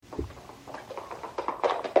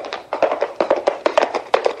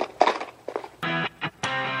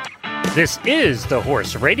This is the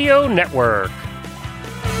Horse Radio Network.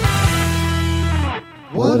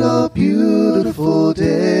 What a beautiful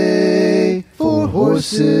day for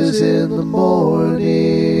horses in the morning.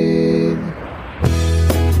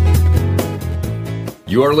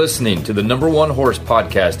 You are listening to the #1 horse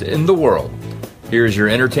podcast in the world. Here's your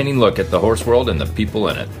entertaining look at the horse world and the people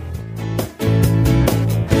in it.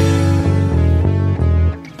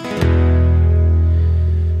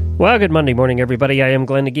 Well, good Monday morning, everybody. I am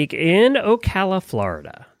Glenn the Geek in Ocala,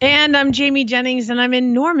 Florida. And I'm Jamie Jennings, and I'm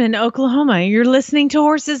in Norman, Oklahoma. You're listening to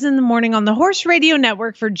Horses in the Morning on the Horse Radio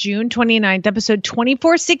Network for June 29th, episode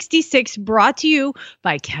 2466, brought to you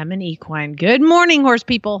by Kemin Equine. Good morning, horse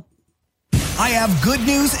people. I have good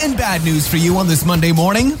news and bad news for you on this Monday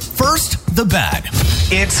morning. First, the bad.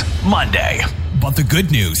 It's Monday. But the good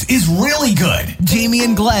news is really good. Jamie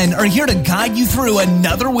and Glenn are here to guide you through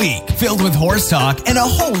another week filled with horse talk and a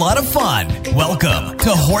whole lot of fun. Welcome to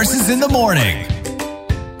Horses in the Morning.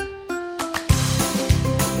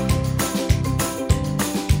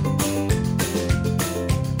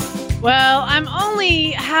 Well, I'm only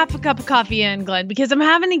half a cup of coffee in, Glenn, because I'm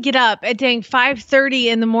having to get up at dang 5:30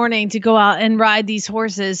 in the morning to go out and ride these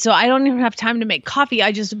horses. So I don't even have time to make coffee.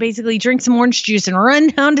 I just basically drink some orange juice and run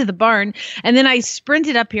down to the barn. And then I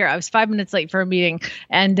sprinted up here. I was 5 minutes late for a meeting,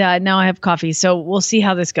 and now I have coffee. So we'll see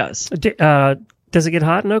how this goes. Does it get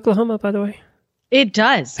hot in Oklahoma, by the way? It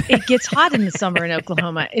does. It gets hot in the summer in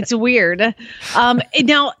Oklahoma. It's weird.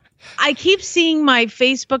 Now, I keep seeing my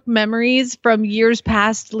Facebook memories from years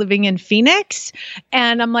past living in Phoenix,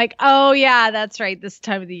 and I'm like, oh, yeah, that's right. This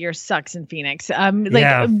time of the year sucks in Phoenix.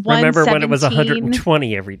 Remember when it was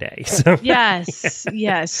 120 every day. So. Yes.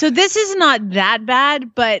 So this is not that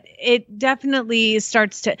bad, but it definitely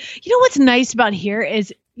starts to, you know what's nice about here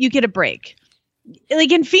is you get a break.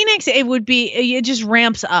 Like in Phoenix, it just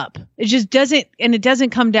ramps up. It just doesn't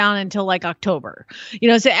come down until like October,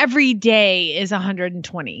 so every day is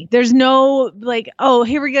 120. There's no like, oh,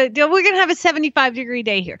 here we go. We're going to have a 75-degree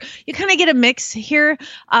day here. You kind of get a mix here.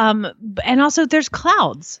 And also there's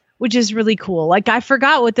clouds, which is really cool. Like I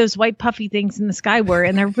forgot what those white puffy things in the sky were.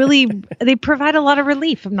 And they provide a lot of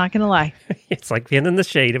relief. I'm not going to lie. It's like being in the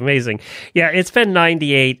shade. Amazing. Yeah, it's been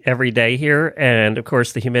 98 every day here. And of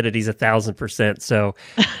course, the humidity's 1,000%. So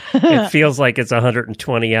it feels like it's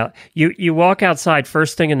 120 out. You walk outside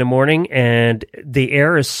first thing in the morning and the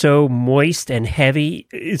air is so moist and heavy.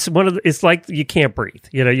 It's like you can't breathe.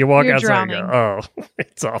 You walk You're outside drowning. and go, oh,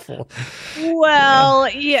 it's awful. Well,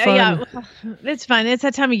 yeah. It's fun. It's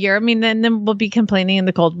that time of year. I mean, then we'll be complaining in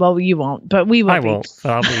the cold. Well, you won't, but we will. I won't.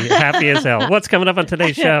 I'll be happy as hell. What's coming up on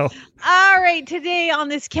today's show? All right. Today on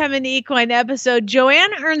this Kemin Equine episode,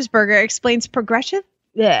 Joanne Ernsberger explains progressive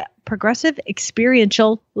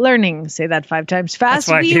experiential learning. Say that 5 times fast.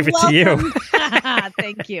 That's why I gave it to you.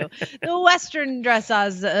 Thank you. The Western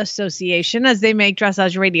Dressage Association, as they make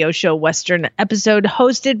Dressage Radio Show Western episode,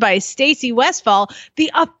 hosted by Stacy Westfall,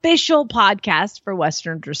 the official podcast for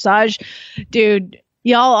Western Dressage. Dude,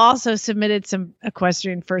 y'all also submitted some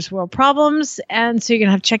equestrian first world problems, and so you're going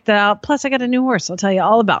to have to check that out. Plus, I got a new horse I'll tell you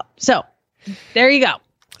all about. So, there you go.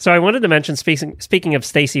 So I wanted to mention, speaking of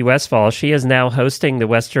Stacy Westfall, she is now hosting the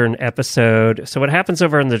Western episode. So what happens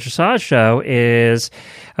over in the Dressage show is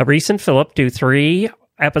Reese and Philip do 3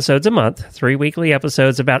 episodes a month, 3 weekly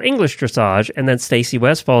episodes about English dressage, and then Stacy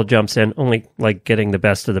Westfall jumps in, only like getting the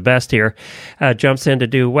best of the best here, jumps in to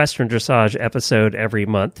do Western dressage episode every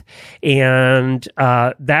month. And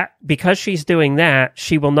that because she's doing that,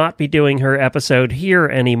 she will not be doing her episode here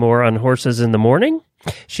anymore on Horses in the Morning.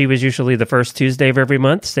 She was usually the first Tuesday of every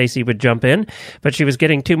month. Stacy would jump in, but she was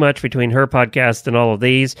getting too much between her podcast and all of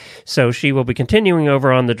these. So she will be continuing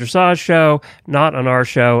over on the Dressage show, not on our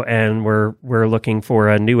show, and we're looking for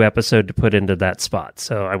a new episode to put into that spot.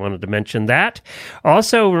 So I wanted to mention that.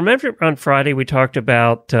 Also, remember on Friday we talked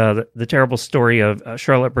about the terrible story of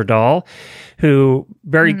Charlotte Burdall, who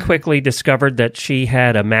very quickly discovered that she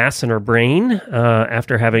had a mass in her brain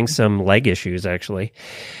after having some leg issues, actually.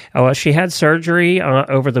 She had surgery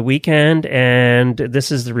over the weekend, and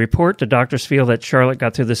this is the report. The doctors feel that Charlotte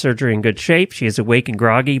got through the surgery in good shape. She is awake and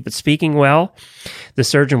groggy, but speaking well. The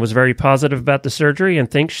surgeon was very positive about the surgery and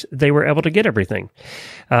thinks they were able to get everything.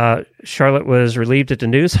 Charlotte was relieved at the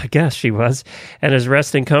news, I guess she was, and is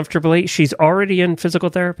resting comfortably. She's already in physical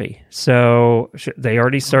therapy. So they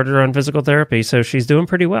already started her on physical therapy, so she's doing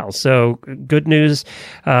pretty well. So good news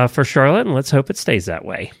for Charlotte, and let's hope it stays that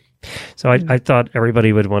way. So I thought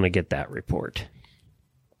everybody would want to get that report.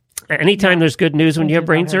 Anytime there's good news when you have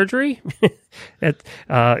brain about her. surgery,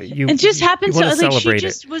 it just happens you wanna like she celebrate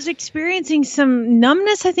just was experiencing some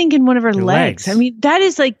numbness, I think, in one of her legs. I mean, that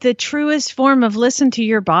is like the truest form of listen to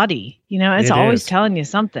your body. You know, it's always telling you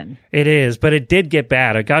something. It is, but it did get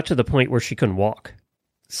bad. It got to the point where she couldn't walk.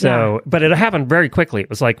 So, but it happened very quickly. It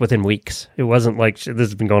was like within weeks. It wasn't like this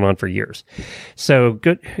has been going on for years. So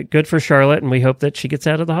good for Charlotte, and we hope that she gets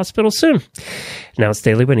out of the hospital soon. Now it's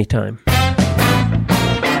Daily Winnie time.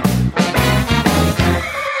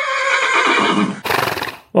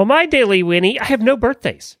 Well, my Daily Winnie, I have no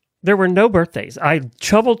birthdays. There were no birthdays. I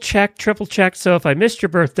triple checked. So if I missed your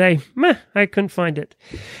birthday, I couldn't find it.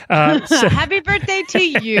 Happy birthday to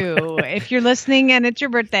you if you're listening and it's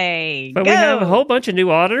your birthday. But we have a whole bunch of new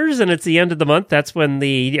auditors, and it's the end of the month. That's when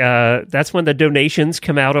the donations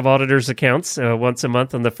come out of auditors' accounts once a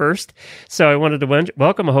month on the 1st. So I wanted to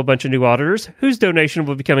welcome a whole bunch of new auditors whose donation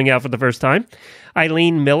will be coming out for the first time.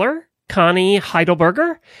 Eileen Miller, Connie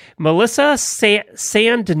Heidelberger, Melissa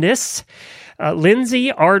Sandnis,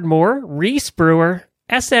 Lindsay Ardmore, Reese Brewer,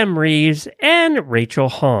 S.M. Reeves, and Rachel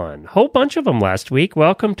Hahn. Whole bunch of them last week.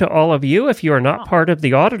 Welcome to all of you. If you are not part of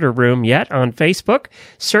the Auditor Room yet on Facebook,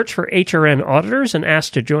 search for HRN Auditors and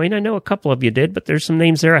ask to join. I know a couple of you did, but there's some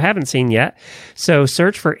names there I haven't seen yet. So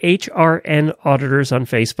search for HRN Auditors on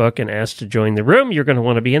Facebook and ask to join the room. You're going to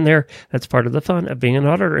want to be in there. That's part of the fun of being an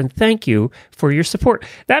auditor. And thank you for your support.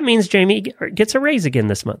 That means Jamie gets a raise again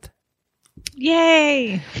this month.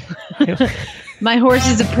 Yay! My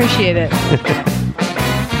horses appreciate it.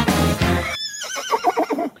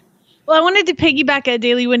 Well, I wanted to piggyback at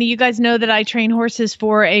Daily Winnie. You guys know that I train horses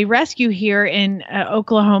for a rescue here in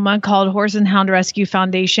Oklahoma called Horse and Hound Rescue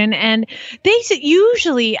Foundation. And they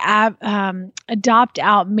usually adopt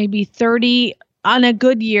out maybe 30, on a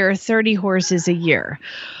good year, 30 horses a year.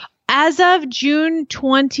 As of June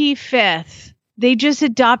 25th, they just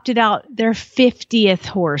adopted out their 50th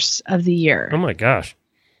horse of the year. Oh, my gosh.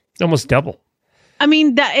 Almost double. I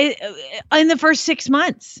mean, in the first 6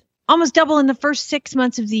 months. Almost double in the first 6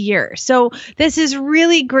 months of the year. So this is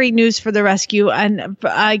really great news for the rescue. And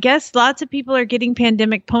I guess lots of people are getting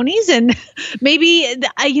pandemic ponies. And maybe,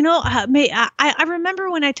 I remember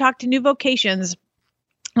when I talked to New Vocations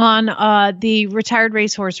on the Retired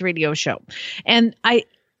Racehorse radio show. And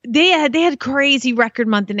they had crazy record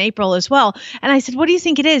month in April as well. And I said, what do you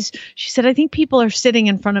think it is? She said, I think people are sitting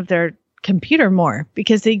in front of their computer more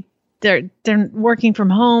because they're working from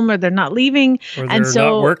home, or they're not leaving, or they're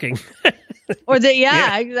not working,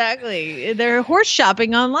 exactly. They're horse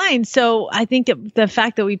shopping online. So I think the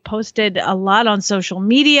fact that we posted a lot on social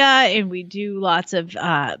media and we do lots of,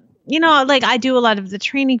 like I do a lot of the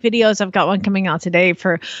training videos. I've got one coming out today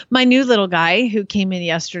for my new little guy who came in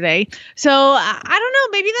yesterday. So I don't know.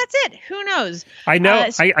 Maybe that's it. Who knows? I know.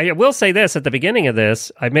 I will say this at the beginning of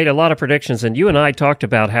this. I made a lot of predictions, and you and I talked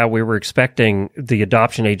about how we were expecting the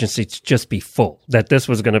adoption agency to just be full, that this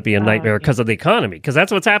was going to be a nightmare because of the economy, because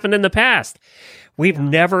that's what's happened in the past. We've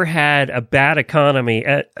never had a bad economy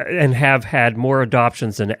and have had more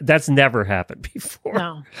adoptions than that's never happened before.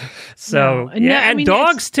 No. So, and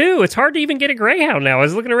dogs too. It's hard to even get a greyhound now. I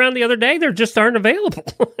was looking around the other day. There just aren't available.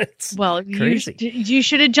 It's crazy. You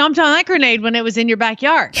should have jumped on that grenade when it was in your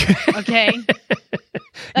backyard. Okay.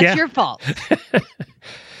 That's your fault.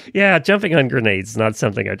 Yeah, jumping on grenades is not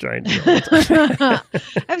something I try and do. That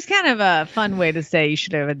was kind of a fun way to say you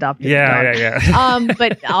should have adopted a dog. Yeah.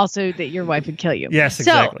 But also that your wife would kill you. Yes,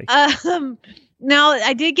 exactly. So, now,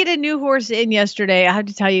 I did get a new horse in yesterday. I have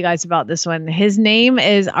to tell you guys about this one. His name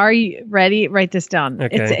is, are you ready? Write this down.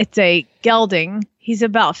 Okay. It's a gelding. He's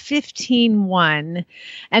about 15-1,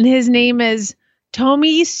 and his name is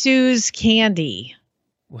Tommy Sue's Candy.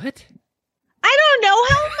 What? I don't know.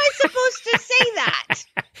 How am I supposed to say that?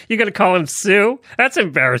 You're going to call him Sue? That's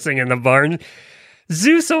embarrassing in the barn.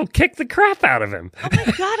 Zeus will kick the crap out of him. Oh my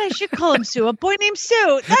God, I should call him Sue. A boy named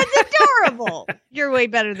Sue. That's adorable. You're way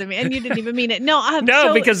better than me. And you didn't even mean it.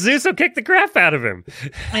 No, because Zeus will kick the crap out of him.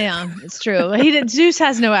 Yeah, it's true. Zeus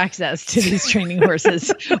has no access to these training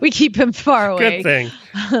horses. We keep him far away. Good thing.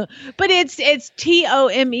 But it's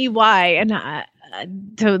Tomey. And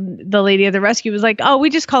so the lady at the rescue was like, oh, we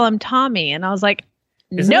just call him Tommy. And I was like,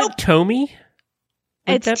 Isn't it Tomey?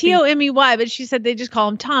 It's Tomey, but she said they just call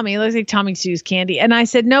him Tommy. It looks like Tommy Sue's Candy. And I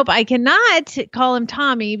said, nope, I cannot call him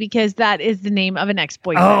Tommy because that is the name of an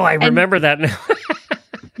ex-boyfriend. Oh, I remember that now.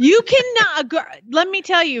 You cannot, let me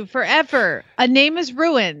tell you, forever, a name is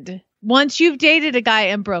ruined once you've dated a guy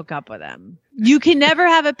and broke up with him. You can never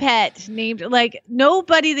have a pet named, like,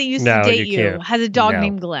 nobody that used to date you has a dog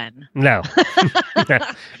named Glenn. No.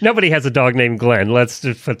 Nobody has a dog named Glenn. Let's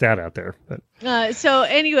just put that out there. But. So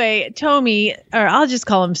anyway, Tommy, or I'll just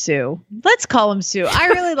call him Sue. Let's call him Sue. I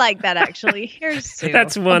really like that, actually. Here's Sue.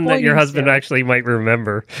 That's one that your husband actually might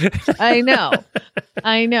remember. I know.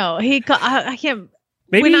 I can't.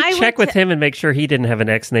 Maybe check with him and make sure he didn't have an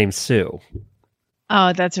ex named Sue.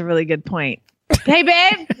 Oh, that's a really good point. Hey,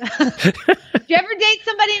 babe. Did you ever date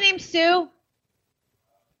somebody named Sue?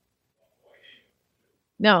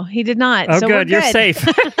 No, he did not. Oh, so good. You're safe.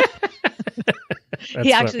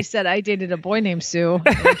 He actually said, I dated a boy named Sue.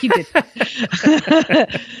 Like, he did.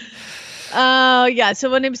 Oh, yeah. So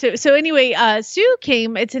one named Sue. So anyway, Sue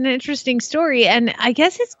came. It's an interesting story. And I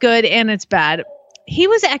guess it's good and it's bad. He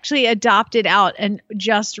was actually adopted out and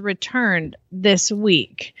just returned this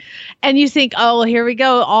week. And you think, oh, here we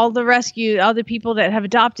go. All the people that have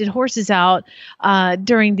adopted horses out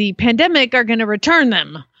during the pandemic are going to return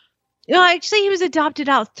them. No, actually, he was adopted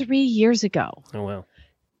out 3 years ago. Oh, wow.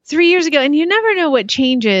 3 years ago. And you never know what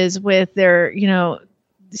changes with their,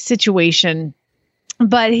 situation.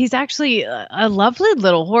 But he's actually a lovely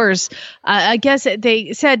little horse. I guess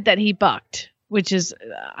they said that he bucked, which is,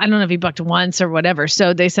 I don't know if he bucked once or whatever.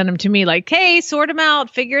 So they sent him to me like, hey, sort him out,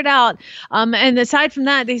 figure it out. And aside from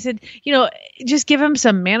that, they said, just give him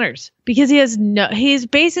some manners because he's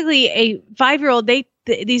basically a 5-year-old.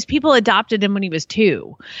 These people adopted him when he was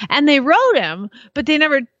 2 and they rode him, but they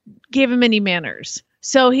never gave him any manners.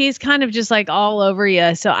 So he's kind of just like all over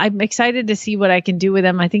you. So I'm excited to see what I can do with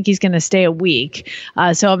him. I think he's going to stay a week.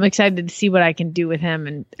 So I'm excited to see what I can do with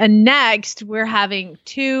him. And next, we're having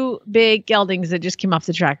 2 big geldings that just came off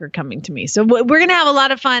the track are coming to me. So we're going to have a lot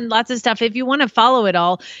of fun, lots of stuff. If you want to follow it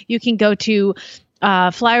all, you can go to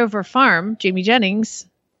Flyover Farm, Jamie Jennings,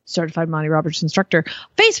 Certified Monty Roberts instructor,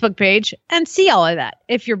 Facebook page, and see all of that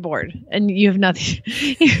if you're bored and you have nothing.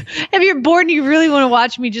 If you're bored and you really want to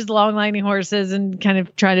watch me just long lining horses and kind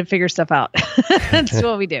of try to figure stuff out, that's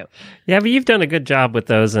what we do. Yeah, but you've done a good job with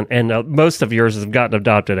those, and most of yours have gotten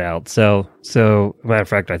adopted out. So matter of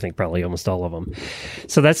fact, I think probably almost all of them.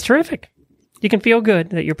 So that's terrific. You can feel good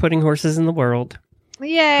that you're putting horses in the world.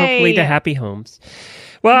 Yay! Hopefully to happy homes.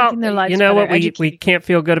 Well, you know what we can't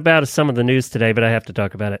feel good about is some of the news today, but I have to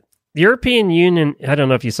talk about it. The European Union, I don't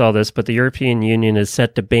know if you saw this, but the European Union is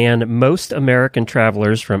set to ban most American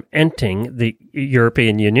travelers from entering the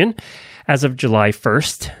European Union as of July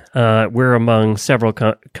 1st. We're among several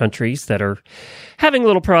countries that are having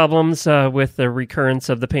little problems with the recurrence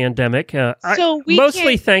of the pandemic.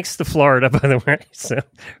 Mostly thanks to Florida, by the way. So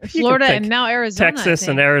Florida and now Arizona. Texas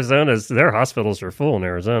and Arizona, their hospitals are full in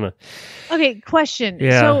Arizona. Okay, question.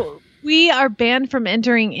 Yeah. So we are banned from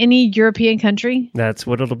entering any European country? That's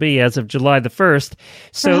what it'll be as of July the 1st.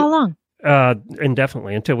 So, for how long?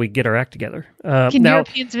 Indefinitely, until we get our act together. Can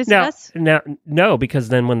Europeans visit us? No, because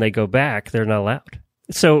then when they go back, they're not allowed.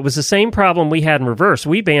 So it was the same problem we had in reverse.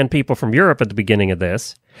 We banned people from Europe at the beginning of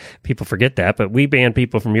this. People forget that, but we banned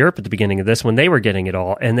people from Europe at the beginning of this when they were getting it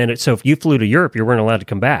all. And then, so if you flew to Europe, you weren't allowed to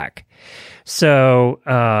come back. So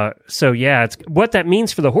yeah, what that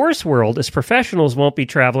means for the horse world is professionals won't be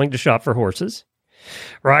traveling to shop for horses.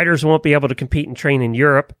 Riders won't be able to compete and train in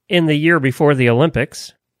Europe in the year before the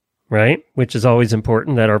Olympics. Right, which is always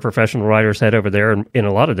important that our professional riders head over there in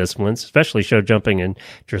a lot of disciplines, especially show jumping and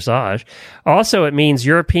dressage. Also, it means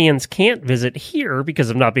Europeans can't visit here because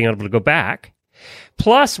of not being able to go back.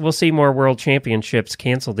 Plus, we'll see more world championships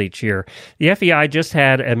canceled each year. The FEI just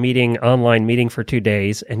had a online meeting for 2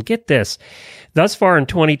 days, and get this. Thus far in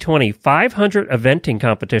 2020, 500 eventing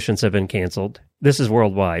competitions have been canceled. This is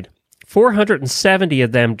worldwide. 470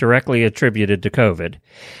 of them directly attributed to COVID.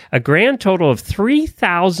 A grand total of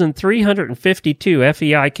 3,352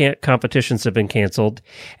 FEI competitions have been canceled,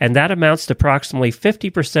 and that amounts to approximately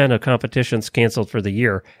 50% of competitions canceled for the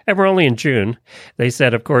year. And we're only in June. They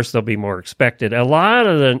said, of course, there'll be more expected. A lot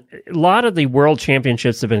of the world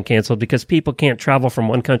championships have been canceled because people can't travel from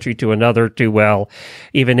one country to another too well,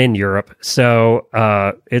 even in Europe. So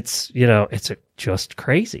it's just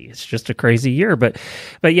crazy. It's just a crazy year. But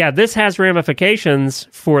yeah, this has ramifications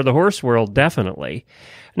for the horse world, definitely.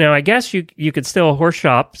 Now, I guess you could still horse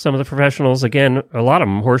shop. Some of the professionals, again, a lot of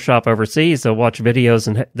them horse shop overseas. They'll watch videos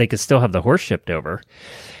and they could still have the horse shipped over.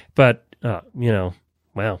 But,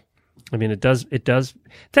 wow. I mean, it does.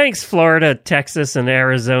 Thanks, Florida, Texas, and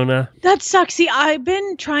Arizona. That sucks. See, I've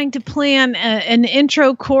been trying to plan an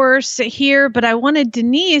intro course here, but I wanted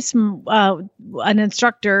Denise, an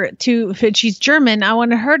instructor, she's German. I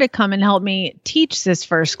wanted her to come and help me teach this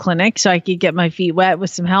first clinic so I could get my feet wet with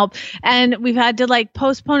some help. And we've had to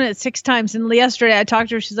postpone it 6 times. And yesterday I talked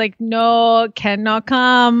to her. She's like, no, cannot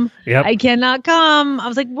come. Yep. I cannot come. I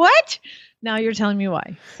was like, what? Now you're telling me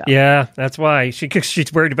why. So. Yeah, that's why.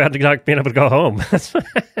 She's worried about not being able to go home. I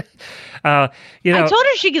told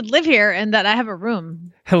her she could live here and that I have a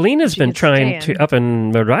room. Helena's been trying to, up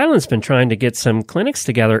in Rhode Island's been trying to get some clinics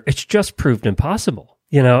together. It's just proved impossible.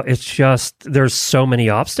 It's just, there's so many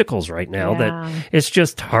obstacles right now that it's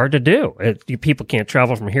just hard to do. People can't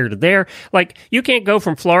travel from here to there. Like, you can't go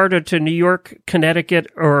from Florida to New York, Connecticut,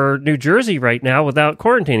 or New Jersey right now without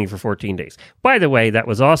quarantining for 14 days. By the way, that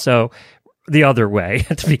was also the other way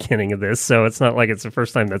at the beginning of this, so it's not like it's the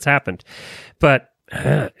first time that's happened. But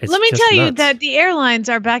let me tell you that the airlines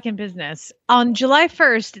are back in business. On July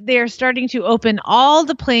 1st, they are starting to open all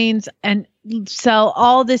the planes and sell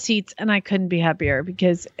all the seats, and I couldn't be happier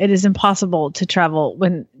because it is impossible to travel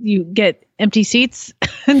when you get empty seats.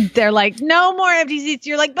 They're like, no more empty seats.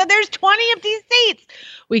 You're like, but there's 20 empty seats.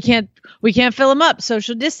 We can't fill them up.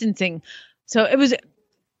 Social distancing. So it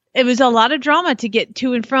was a lot of drama to get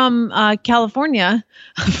to and from California.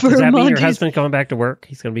 Does that mean your husband coming back to work?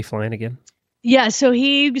 He's going to be flying again? Yeah, so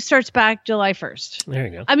he starts back July 1st. There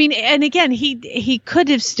you go. I mean, and again, he could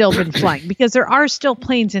have still been flying because there are still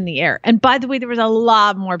planes in the air. And by the way, there was a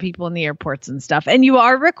lot more people in the airports and stuff. And you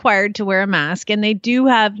are required to wear a mask. And they do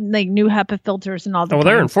have new HEPA filters and all that. Well,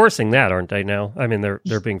 they're enforcing that, aren't they now? I mean,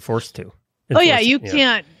 they're being forced to.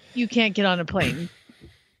 You can't get on a plane.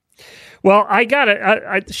 Well, I got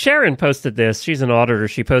it. Sharon posted this. She's an auditor.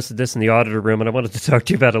 She posted this in the auditor room, and I wanted to talk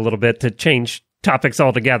to you about it a little bit to change topics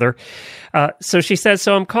altogether. So she says,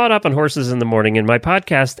 so I'm caught up on Horses in the Morning, and my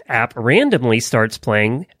podcast app randomly starts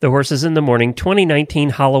playing the Horses in the Morning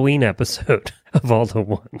 2019 Halloween episode of all the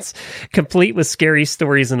ones, complete with scary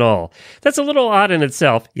stories and all. That's a little odd in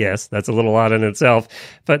itself. Yes, that's a little odd in itself.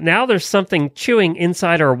 But now there's something chewing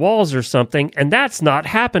inside our walls or something, and that's not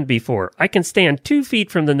happened before. I can stand 2 feet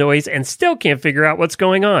from the noise and still can't figure out what's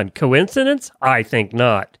going on. Coincidence? I think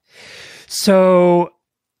not. So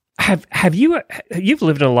you've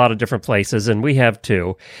lived in a lot of different places, and we have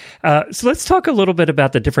too. So let's talk a little bit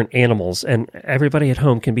about the different animals, and everybody at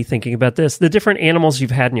home can be thinking about this. The different animals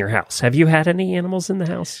you've had in your house. Have you had any animals in the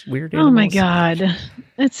house? Weird animals? Oh my God.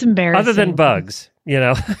 It's embarrassing. Other than bugs,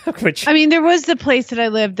 which... I mean, there was the place that I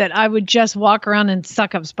lived that I would just walk around and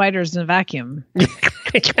suck up spiders in a vacuum.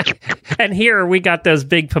 And here we got those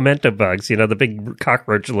big pimento bugs, the big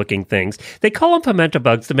cockroach-looking things. They call them pimento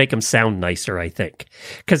bugs to make them sound nicer, I think.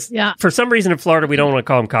 Because for some reason in Florida, we don't want to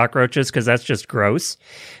call them cockroaches because that's just gross.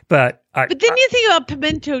 But then you think about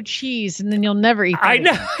pimento cheese, and then you'll never eat that. I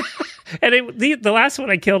know. And the last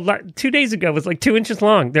one I killed 2 days ago was like 2 inches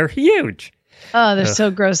long. They're huge. Oh, they're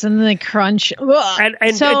so gross. And then they crunch. And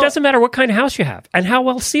it doesn't matter what kind of house you have and how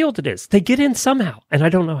well sealed it is. They get in somehow. And I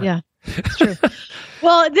don't know how. Yeah, it's true.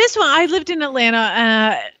 Well, this one, I lived in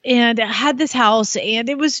Atlanta and had this house, and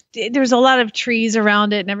there was a lot of trees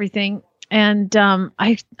around it and everything. And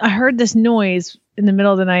I heard this noise in the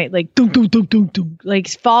middle of the night, like dum, dum, dum, dum, dum, like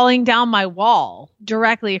falling down my wall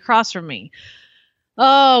directly across from me.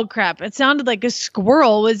 Oh, crap. It sounded like a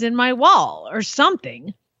squirrel was in my wall or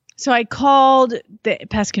something. So I called the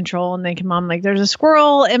pest control, and they came on like, there's a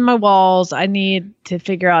squirrel in my walls. I need to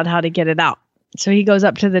figure out how to get it out. So he goes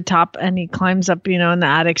up to the top and he climbs up, in the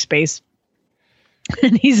attic space.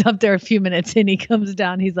 And he's up there a few minutes, and he comes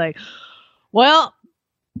down. He's like, well,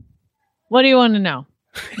 what do you want to know?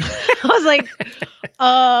 I was like,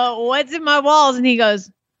 what's in my walls? And he goes,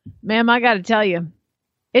 ma'am, I got to tell you,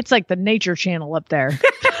 it's like the Nature Channel up there.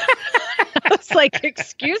 I was like,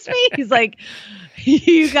 excuse me? He's like,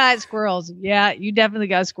 you got squirrels. Yeah, you definitely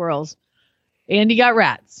got squirrels. And you got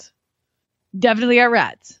rats. Definitely got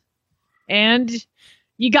rats. And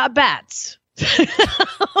you got bats.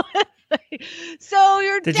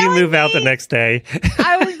 So Did you move out the next day?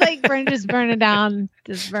 I was like, just burn it down.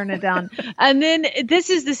 Just burn it down. And then this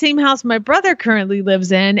is the same house my brother currently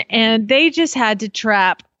lives in. And they just had to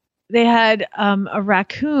trap. They had a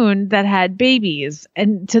raccoon that had babies.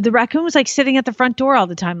 And so the raccoon was like sitting at the front door all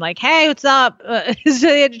the time, like, hey, what's up? So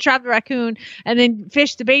they had to trap the raccoon and then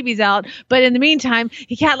fish the babies out. But in the meantime,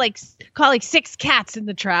 he caught like 6 cats in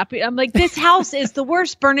the trap. I'm like, this house is the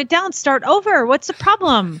worst. Burn it down. Start over. What's the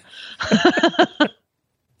problem?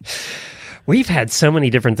 We've had so many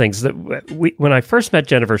different things. When I first met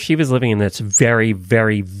Jennifer, she was living in this very,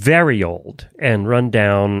 very, very old and run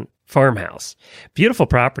down farmhouse. Beautiful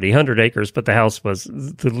property, 100 acres, but the house was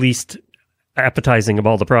the least appetizing of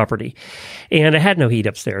all the property. And it had no heat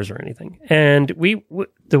upstairs or anything. And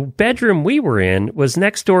the bedroom we were in was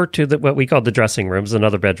next door to what we called the dressing room,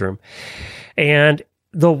 another bedroom. And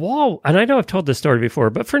the wall, and I know I've told this story before,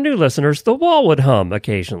 but for new listeners, the wall would hum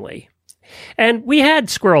occasionally. And we had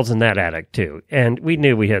squirrels in that attic too. And we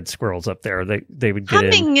knew we had squirrels up there. They would get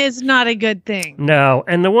Humming is not a good thing. No.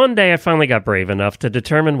 And the one day I finally got brave enough to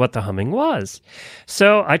determine what the humming was.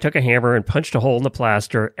 So I took a hammer and punched a hole in the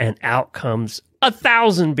plaster, and out comes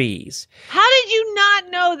 1,000 bees. How did you not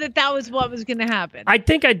know that was what was going to happen? I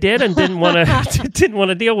think I did and didn't want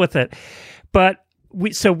to deal with it. But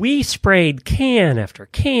we sprayed can after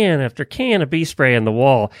can after can of bee spray in the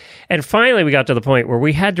wall. And finally we got to the point where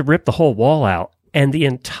we had to rip the whole wall out, and the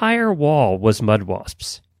entire wall was mud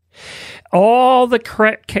wasps. All the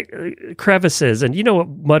crevices, and you know what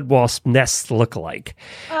mud wasp nests look like.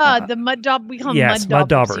 The mud daub, we call them mud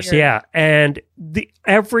daubers. Here. Yeah. And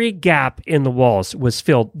every gap in the walls was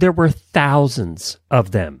filled. There were thousands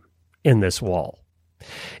of them in this wall.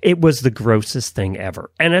 It was the grossest thing ever.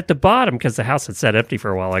 And at the bottom, because the house had sat empty for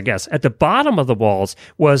a while, I guess, at the bottom of the walls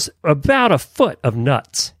was about a foot of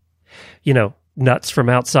nuts. You know, nuts from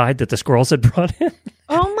outside that the squirrels had brought in.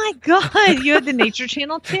 Oh my God. You had the Nature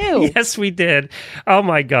Channel too. Yes, we did. Oh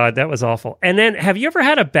my God, that was awful. And then have you ever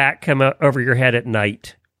had a bat come over your head at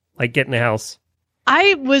night? Like get in the house?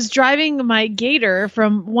 I was driving my gator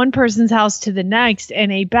from one person's house to the next,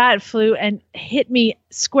 and a bat flew and hit me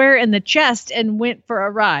square in the chest and went for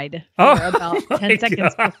a ride for about 10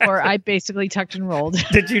 seconds before I basically tucked and rolled.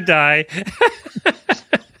 Did you die?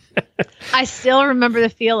 I still remember the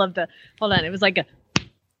feel of hold on, it was like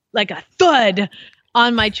a thud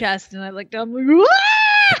on my chest, and I looked down,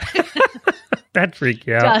 That freaked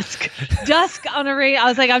you out. Dusk on a ring. I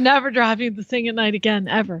was like, I'm never driving the thing at night again,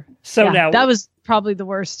 ever. So now that was probably the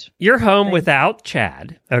worst. You're home without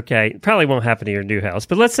Chad. Okay. Probably won't happen to your new house,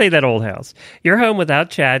 but let's say that old house. You're home without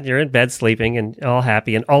Chad. You're in bed sleeping and all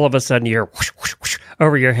happy. And all of a sudden you hear whoosh, whoosh, whoosh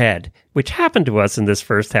over your head, which happened to us in this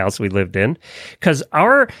first house we lived in. Because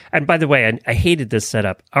and by the way, I hated this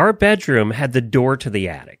setup. Our bedroom had the door to the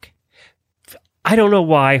attic. I don't know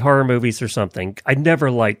why, horror movies or something. I never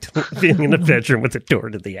liked being in the bedroom with the door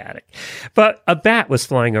to the attic. But a bat was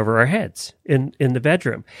flying over our heads in the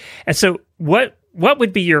bedroom. And so what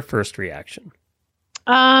would be your first reaction?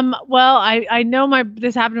 Well, I know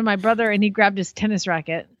this happened to my brother, and he grabbed his tennis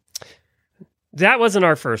racket. That wasn't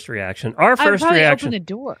our first reaction. Our first reaction, open a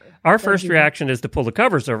door. Our first reaction is to pull the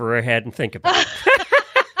covers over our head and think about it.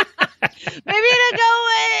 Maybe to go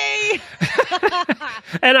away.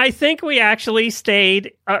 And I think we actually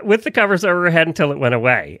stayed with the covers over our head until it went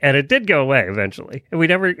away, and it did go away eventually. And we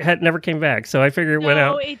never came back. So I figured it went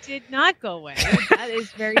out. No, it did not go away. That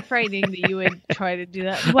is very frightening that you would try to do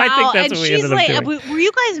that. Wow. I think that's what we ended up doing. Were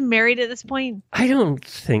you guys married at this point? I don't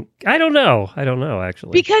know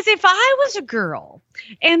actually. Because if I was a girl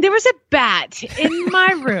and there was a bat in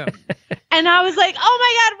my room and I was like, oh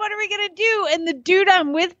my God, what are we going to do? And the dude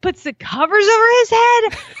I'm with puts the covers over his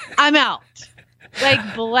head, I'm out.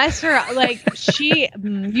 Like, bless her. Like,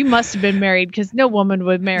 you must have been married, because no woman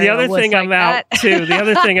would marry the other thing like I'm out too. The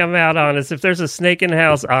other thing I'm out on is if there's a snake in the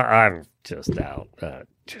house, I'm just out.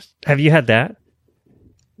 Have you had that?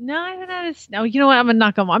 No, I haven't had no. You know what? I'm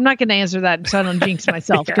not going to answer that so I don't jinx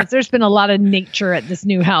myself, because there's been a lot of nature at this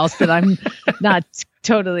new house that I'm not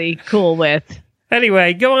totally cool with.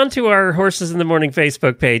 Anyway, go on to our Horses in the Morning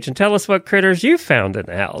Facebook page and tell us what critters you found in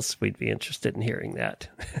the house. We'd be interested in hearing that.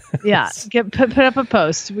 Yeah, put up a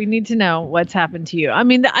post. We need to know what's happened to you. I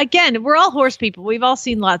mean, again, we're all horse people. We've all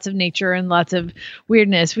seen lots of nature and lots of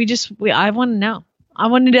weirdness. I want to know. I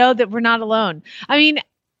want to know that we're not alone. I mean,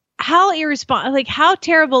 how how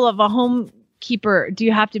terrible of a homekeeper do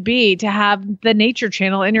you have to be to have the Nature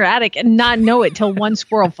Channel in your attic and not know it till one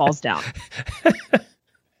squirrel falls down?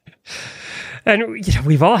 And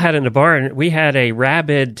we've all had in the barn. We had a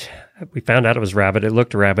rabid. We found out it was rabid. It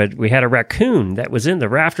looked rabid. We had a raccoon that was in the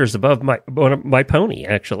rafters above my pony.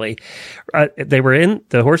 Actually,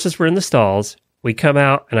 the horses were in the stalls. We come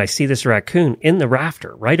out and I see this raccoon in the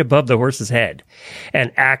rafter right above the horse's head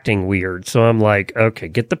and acting weird. So I'm like, okay,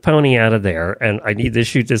 get the pony out of there, and I need to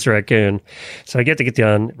shoot this raccoon. So I get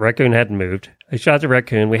done. Raccoon hadn't moved. I shot the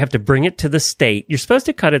raccoon. We have to bring it to the state. You're supposed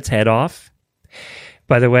to cut its head off.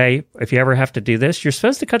 By the way, if you ever have to do this, you're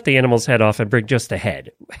supposed to cut the animal's head off and bring just the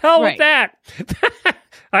head. Hell with that.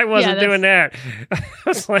 I wasn't doing that. I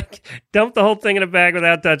was like, dump the whole thing in a bag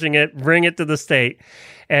without touching it, bring it to the state.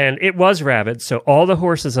 And it was rabid, so all the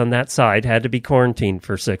horses on that side had to be quarantined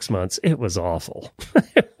for 6 months. It was awful.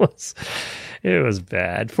 It was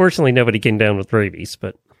bad. Fortunately, nobody came down with rabies,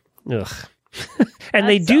 but ugh. And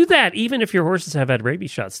they do that even if your horses have had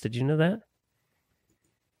rabies shots. Did you know that?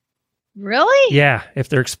 Really? Yeah, if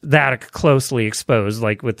they're that closely exposed,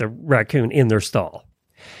 like with the raccoon in their stall.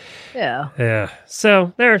 Yeah. Yeah.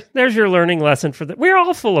 So there's your learning lesson for that. We're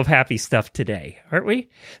all full of happy stuff today, aren't we?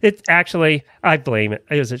 It actually, I blame it.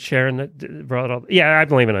 Is it Sharon that brought up? Yeah, I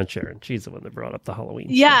blame it on Sharon. She's the one that brought up the Halloween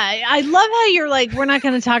Yeah, stuff. I love how you're like, we're not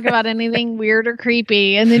going to talk about anything weird or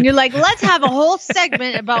creepy. And then you're like, let's have a whole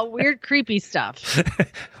segment about weird, creepy stuff.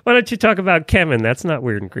 Why don't you talk about Kemin? That's not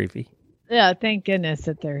weird and creepy. Yeah, thank goodness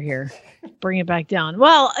that they're here. Bring it back down.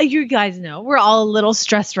 Well, you guys know we're all a little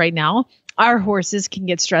stressed right now. Our horses can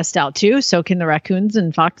get stressed out too. So can the raccoons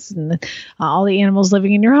and fox and all the animals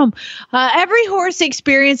living in your home. Every horse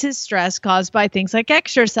experiences stress caused by things like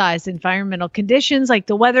exercise, environmental conditions like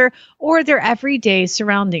the weather, or their everyday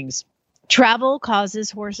surroundings. Travel causes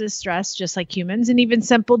horses stress just like humans, and even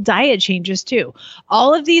simple diet changes too.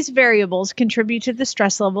 All of these variables contribute to the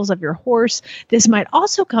stress levels of your horse. This might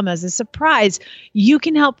also come as a surprise. You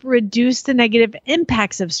can help reduce the negative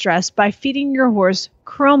impacts of stress by feeding your horse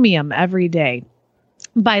chromium every day.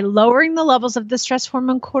 By lowering the levels of the stress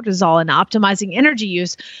hormone cortisol and optimizing energy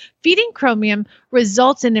use, feeding chromium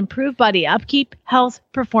results in improved body upkeep, health,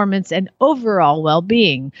 performance, and overall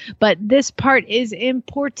well-being. But this part is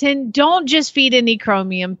important. Don't just feed any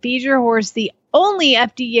chromium. Feed your horse the only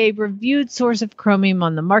FDA-reviewed source of chromium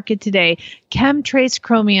on the market today, ChemTrace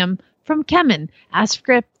Chromium from Kemin. Ask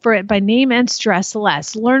for it by name and stress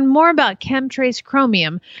less. Learn more about ChemTrace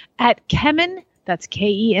Chromium at Kemin. That's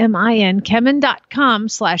Kemin,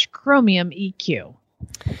 Kemin.com/chromiumeq.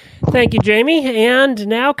 Thank you, Jamie. And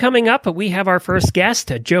now coming up, we have our first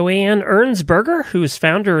guest, Joanne Ernsberger, who's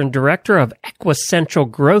founder and director of Experiential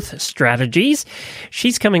Growth Strategies.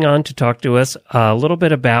 She's coming on to talk to us a little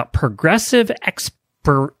bit about progressive how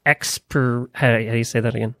do you say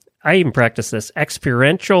that again? I even practice this.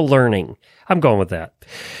 Experiential learning. I'm going with that.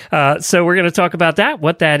 So we're going to talk about that,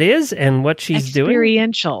 what that is, and what she's doing.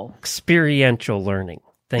 Experiential learning.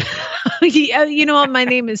 Thank you. You know what? My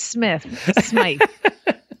name is Smith. Smythe.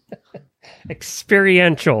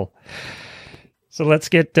 Experiential. So let's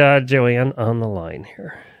get Joanne on the line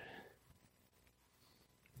here.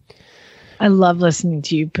 I love listening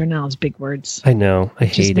to you pronounce big words. I know. I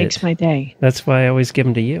hate it. Just makes my day. That's why I always give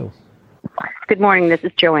them to you. Good morning. This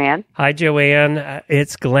is Joanne. Hi, Joanne.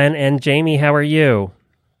 It's Glenn and Jamie. How are you?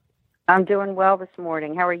 I'm doing well this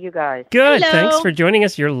morning. How are you guys? Good. Hello. Thanks for joining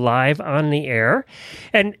us. You're live on the air.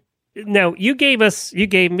 And now you gave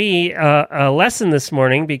me a lesson this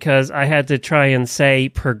morning because I had to try and say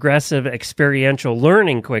progressive experiential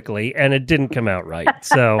learning quickly, and it didn't come out right.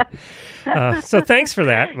 So, so thanks for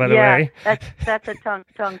that, by the way. That's a tongue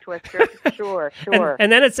twister. Sure. And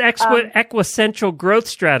then it's Experiential Growth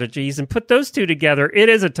Strategies, and put those two together, it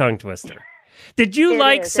is a tongue twister. Did you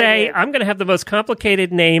say, I'm going to have the most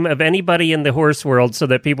complicated name of anybody in the horse world so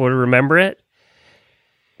that people would remember it?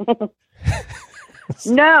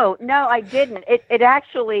 No, I didn't. It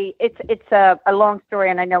actually, it's a long story,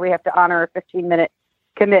 and I know we have to honor a 15-minute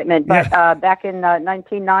commitment. But back in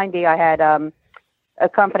 1990, I had a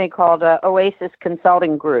company called Oasis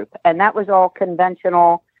Consulting Group, and that was all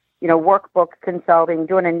conventional, workbook consulting,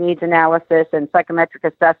 doing a needs analysis and psychometric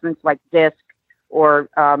assessments like DISC or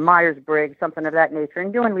Myers-Briggs, something of that nature,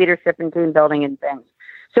 and doing leadership and team building and things.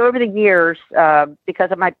 So over the years,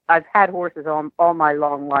 because I've had horses all my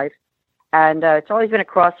long life, and it's always been a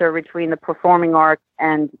crossover between the performing arts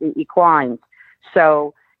and the equines.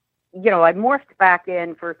 So, I morphed back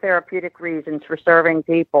in for therapeutic reasons, for serving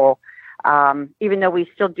people, even though we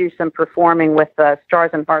still do some performing with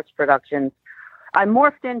Stars and Hearts Productions. I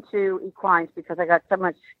morphed into equines because I got so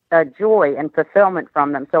much joy and fulfillment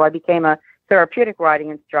from them. So I became a therapeutic riding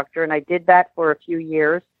instructor, and I did that for a few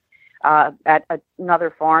years at another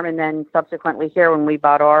farm, and then subsequently here when we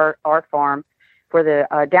bought our farm for the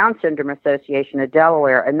Down Syndrome Association of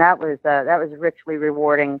Delaware, and that was richly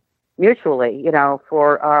rewarding mutually,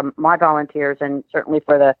 for my volunteers and certainly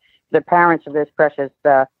for the parents of this precious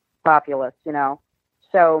populace,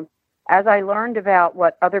 So as I learned about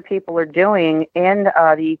what other people are doing in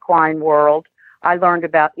the equine world, I learned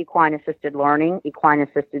about equine-assisted learning,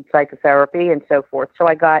 equine-assisted psychotherapy, and so forth. So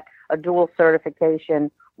I got a dual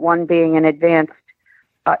certification, one being an advanced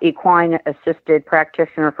equine-assisted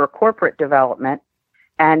practitioner for corporate development,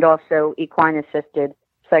 and also equine-assisted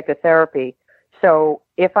psychotherapy. So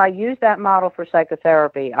if I use that model for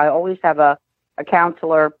psychotherapy, I always have a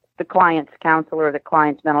counselor, the client's counselor, the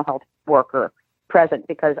client's mental health worker present,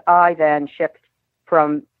 because I then shift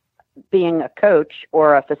from being a coach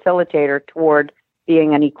or a facilitator toward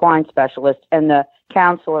being an equine specialist, and the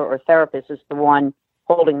counselor or therapist is the one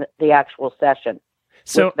holding the actual session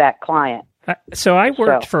with that client. So I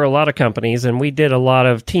worked for a lot of companies, and we did a lot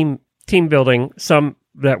of team building, some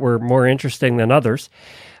that were more interesting than others.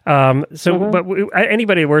 But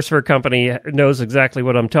anybody who works for a company knows exactly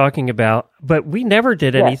what I'm talking about. But we never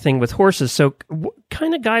did anything with horses. So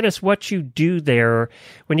kind of guide us what you do there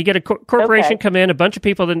when you get a corporation come in, a bunch of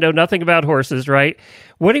people that know nothing about horses, right?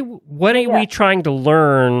 What are we trying to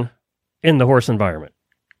learn in the horse environment?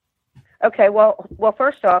 Okay, well,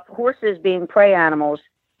 first off, horses being prey animals,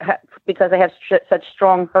 because they have such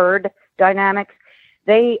strong herd dynamics,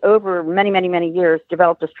 they, over many, many, many years,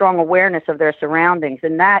 developed a strong awareness of their surroundings,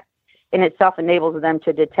 and that in itself enables them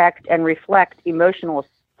to detect and reflect emotional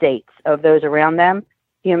states of those around them,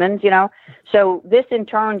 humans, So this, in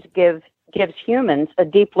turn, gives humans a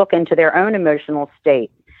deep look into their own emotional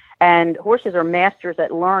state. And horses are masters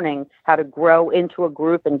at learning how to grow into a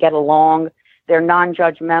group and get along. They're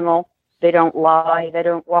non-judgmental. They don't lie. They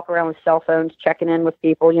don't walk around with cell phones checking in with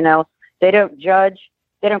people, They don't judge.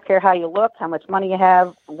 They don't care how you look, how much money you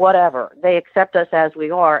have, whatever. They accept us as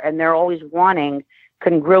we are, and they're always wanting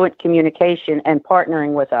congruent communication and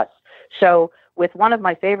partnering with us. So with one of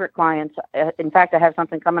my favorite clients, in fact, I have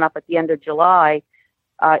something coming up at the end of July.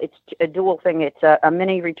 It's a dual thing. It's a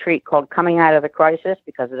mini retreat called Coming Out of the Crisis,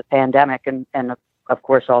 because of the pandemic and of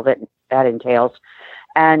course, all that entails.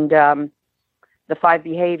 And the 5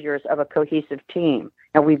 behaviors of a cohesive team.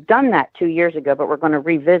 Now, we've done that 2 years ago, but we're going to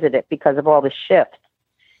revisit it because of all the shifts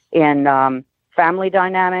in family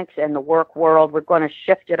dynamics and the work world. We're going to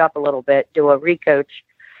shift it up a little bit, do a recoach.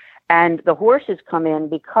 And the horses come in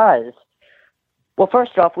because, well,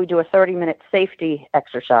 first off, we do a 30-minute safety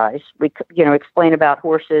exercise. We, explain about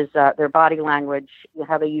horses, their body language,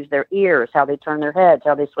 how they use their ears, how they turn their heads,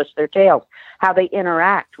 how they switch their tails, how they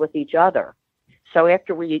interact with each other. So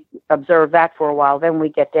after we observe that for a while, then we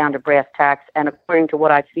get down to brass tacks, and according to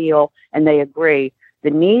what I feel, and they agree, the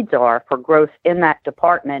needs are for growth in that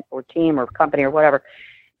department or team or company or whatever,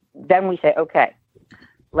 then we say, okay,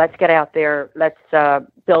 let's get out there. Let's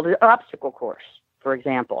build an obstacle course, for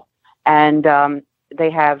example. And they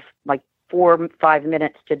have like 4 or 5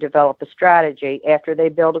 minutes to develop a strategy after they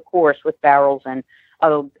build a course with barrels and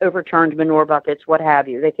overturned manure buckets, what have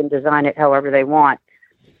you. They can design it however they want.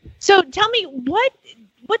 So tell me, what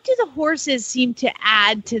do the horses seem to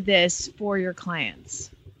add to this for your clients?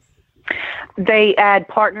 They add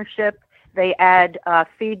partnership. They add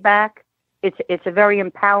feedback. It's a very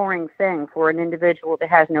empowering thing for an individual that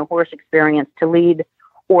has no horse experience to lead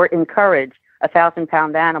or encourage a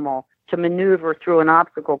 1,000-pound animal to maneuver through an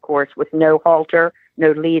obstacle course with no halter,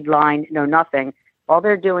 no lead line, no nothing. All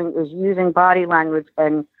they're doing is using body language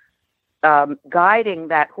and guiding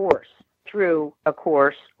that horse through a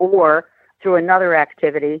course or through another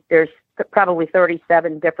activity. There's probably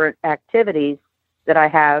 37 different activities that I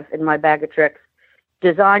have in my bag of tricks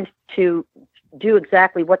designed to do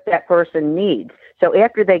exactly what that person needs. So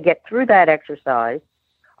after they get through that exercise,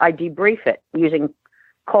 I debrief it using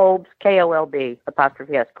Kolb's, Kolb,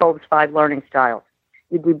 apostrophe S, Kolb's 5 learning styles.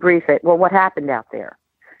 You debrief it. Well, what happened out there?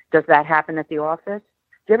 Does that happen at the office?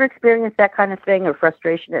 Do you ever experience that kind of thing or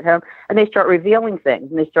frustration at home? And they start revealing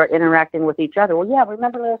things and they start interacting with each other. Well, yeah,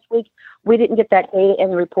 remember last week we didn't get that data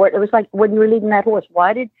in the report. It was like when you were leading that horse.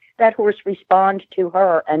 Why did that horse respond to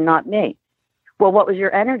her and not me? Well, what was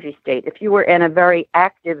your energy state? If you were in a very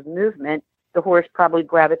active movement, the horse probably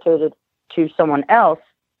gravitated to someone else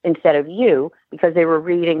instead of you because they were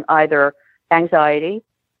reading either anxiety,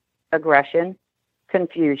 aggression,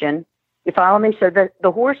 confusion. You follow me? So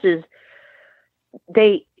the horses,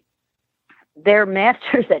 they're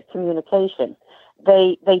masters at communication.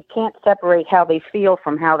 They can't separate how they feel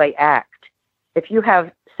from how they act. If you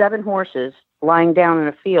have 7 horses lying down in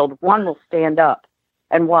a field, one will stand up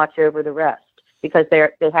and watch over the rest because they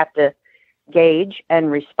have to gauge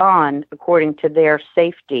and respond according to their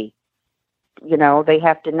safety. You know, they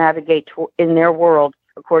have to navigate in their world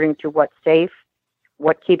according to what's safe,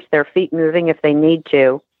 what keeps their feet moving if they need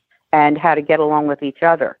to, and how to get along with each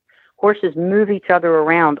other. Horses move each other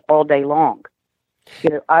around all day long. You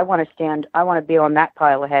know, I want to be on that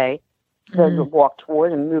pile of hay. To walk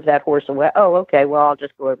toward and move that horse away. Oh, okay. Well, I'll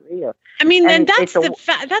just go over here. I mean, and that's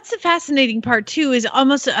the fascinating part too. Is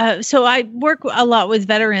almost so I work a lot with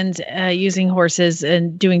veterans using horses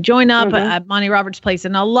and doing join up at Monty Roberts' place,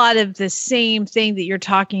 and a lot of the same thing that you're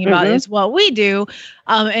talking about is what we do,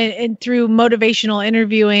 and through motivational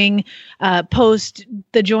interviewing, post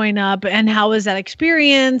the join up, and how was that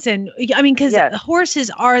experience? And I mean, because horses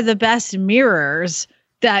are the best mirrors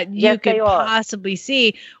that you could possibly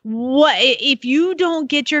see. What if you don't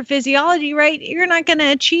get your physiology right, you're not going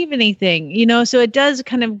to achieve anything, you know? So it does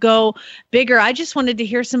kind of go bigger. I just wanted to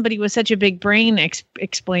hear somebody with such a big brain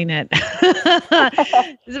explain it.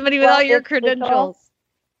 Somebody with all your credentials.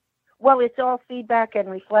 It's all feedback and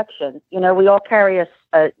reflection. You know, we all carry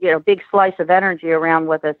a big slice of energy around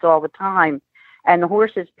with us all the time, and the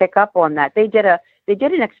horses pick up on that. They did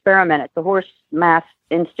an experiment at the Horse Math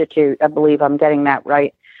Institute. I believe I'm getting that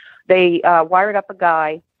right. They wired up a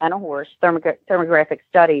guy and a horse, thermographic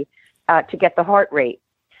study, to get the heart rate.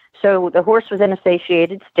 So the horse was in a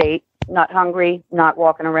satiated state, not hungry, not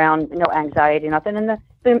walking around, no anxiety, nothing. And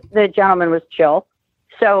the gentleman was chill.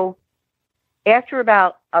 So after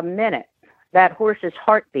about a minute, that horse's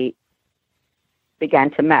heartbeat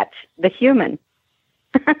began to match the human.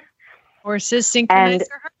 Horses synchronize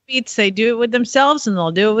their heartbeats. They do it with themselves, and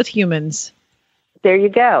they'll do it with humans. There you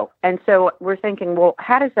go. And so we're thinking, well,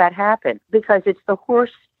 how does that happen? Because it's the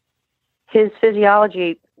horse, his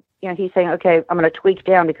physiology, you know, he's saying, okay, I'm going to tweak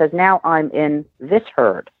down because now I'm in this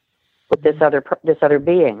herd with this other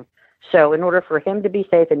being. So in order for him to be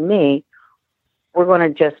safe and me, we're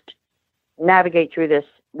going to just navigate through this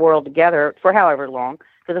world together for however long,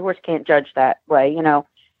 because the horse can't judge that way, you know.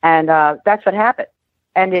 And that's what happened.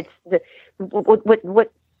 And it's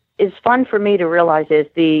what is fun for me to realize is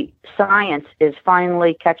the science is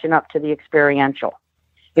finally catching up to the experiential.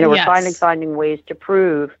 You know, we're finally finding ways to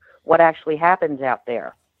prove what actually happens out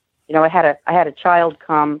there. You know, I had a child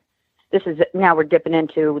come. Now we're dipping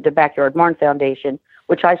into the Backyard Barn Foundation,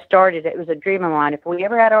 which I started. It was a dream of mine. If we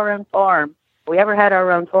ever had our own farm,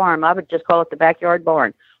 I would just call it the Backyard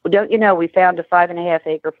Barn. Well, don't you know, we found a 5.5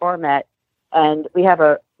 acre farmette, and we have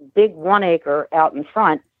a big 1 acre out in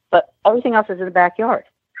front, but everything else is in the backyard.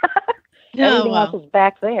 Everything else is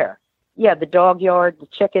back there. Yeah, the dog yard, the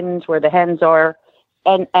chickens, where the hens are,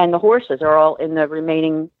 and the horses are all in the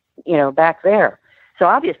remaining, you know, back there. So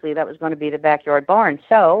obviously that was going to be the Backyard Barn.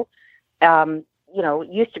 So, you know, it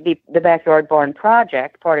used to be the Backyard Barn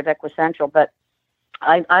Project, part of Experiential, but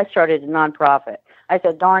I started a nonprofit. I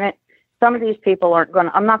said, darn it, some of these people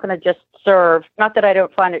I'm not going to just serve. Not that I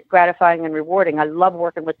don't find it gratifying and rewarding. I love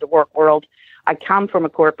working with the work world. I come from a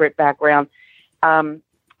corporate background.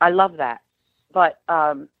 I love that. But,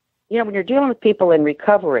 you know, when you're dealing with people in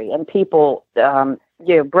recovery and people, you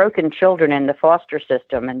know, broken children in the foster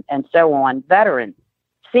system and so on, veterans,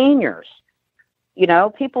 seniors, you know,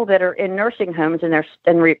 people that are in nursing homes and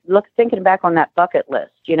thinking back on that bucket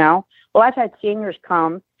list, you know. Well, I've had seniors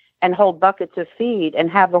come and hold buckets of feed and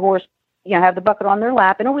have the horse, you know, have the bucket on their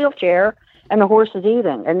lap in a wheelchair, and the horse is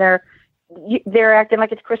eating, and they're acting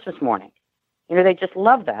like it's Christmas morning. You know, they just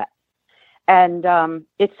love that. And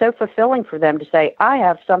it's so fulfilling for them to say, I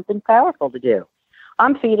have something powerful to do.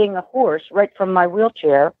 I'm feeding a horse right from my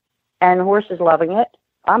wheelchair, and the horse is loving it.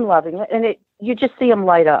 I'm loving it. And you just see them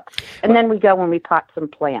light up. And then we go and we pot some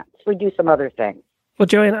plants. We do some other things. Well,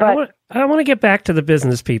 Joanne, I want to get back to the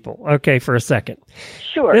business people, okay, for a second.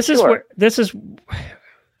 Sure. This is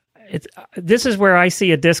where I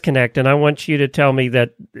see a disconnect, and I want you to tell me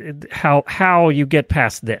that how you get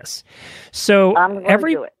past this. So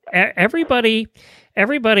everybody,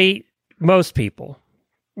 most people,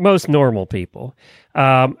 most normal people,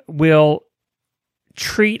 will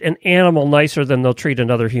treat an animal nicer than they'll treat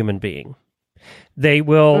another human being. They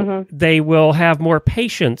will have more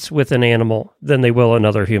patience with an animal than they will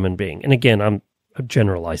another human being. And again, I'm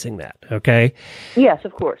generalizing that, okay? Yes,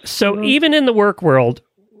 of course. So even in the work world,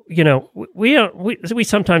 you know, we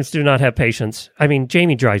sometimes do not have patience. I mean,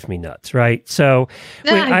 Jamie drives me nuts, right? So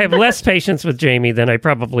I have less patience with Jamie than I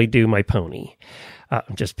probably do my pony.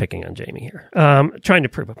 I'm just picking on Jamie here, trying to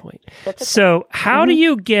prove a point. So how do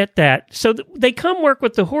you get that? So they come work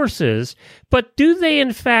with the horses, but do they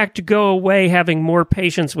in fact go away having more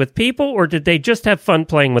patience with people, or did they just have fun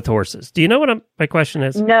playing with horses? Do you know what my question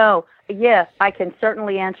is? No. Yes, I can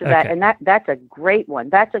certainly answer that. And that's a great one.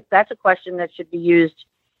 That's a question that should be used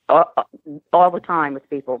all the time with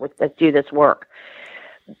people that do this work.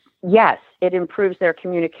 Yes, it improves their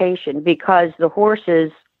communication because the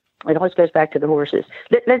horses, it always goes back to the horses.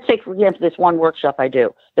 Let's take, for example, this one workshop I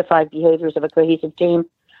do, the 5 behaviors of a cohesive team.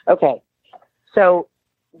 Okay, so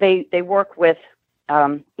they work with,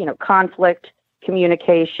 you know, conflict,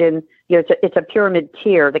 communication. You know, it's a pyramid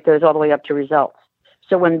tier that goes all the way up to results.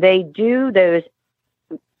 So when they do those,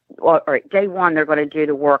 all right, day one, they're going to do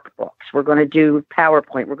the workbooks. We're going to do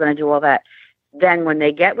PowerPoint. We're going to do all that. Then when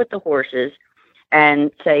they get with the horses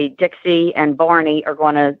and say Dixie and Barney are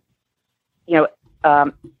going to, you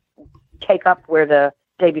know, take up where the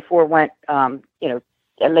day before went, you know,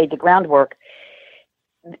 and laid the groundwork,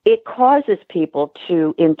 it causes people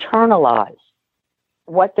to internalize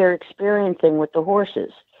what they're experiencing with the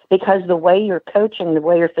horses, because the way you're coaching, the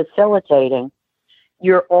way you're facilitating,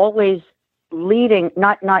 you're always leading,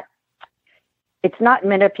 it's not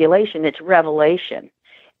manipulation, it's revelation.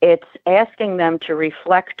 It's asking them to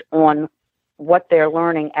reflect on what they're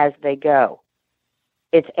learning as they go.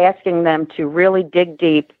 It's asking them to really dig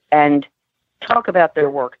deep and talk about their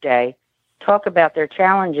work day, talk about their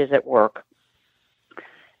challenges at work,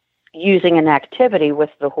 using an activity with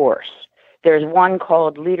the horse. There's one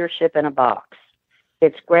called Leadership in a Box.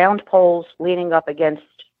 It's ground poles leaning up against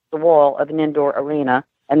the wall of an indoor arena,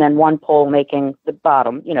 and then one pole making the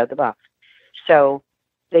bottom, the box. So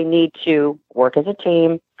they need to work as a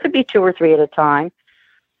team, could be 2 or 3 at a time.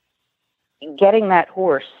 Getting that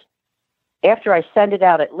horse, after I send it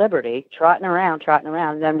out at liberty, trotting around,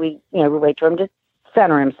 and then we wait for him to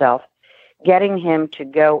center himself, getting him to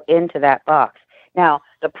go into that box. Now,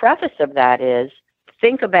 the preface of that is,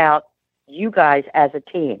 think about you guys as a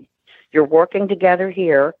team. You're working together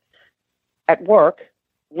here at work.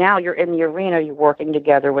 Now you're in the arena, you're working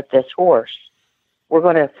together with this horse. We're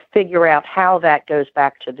going to figure out how that goes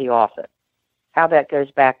back to the office, how that goes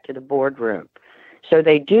back to the boardroom. So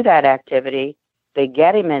they do that activity, they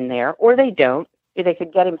get him in there, or they don't. They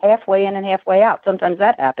could get him halfway in and halfway out. Sometimes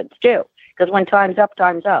that happens too, because when time's up,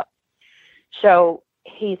 time's up. So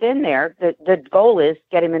he's in there. The goal is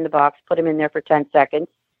get him in the box, put him in there for 10 seconds.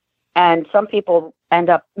 And some people end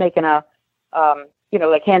up making a,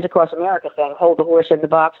 like Hands Across America thing, hold the horse in the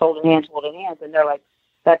box, holding hands. And they're like,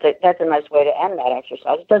 that's a nice way to end that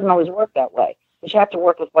exercise. It doesn't always work that way. But you have to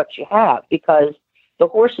work with what you have, because the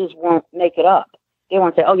horses won't make it up. They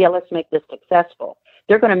won't say, oh, yeah, let's make this successful.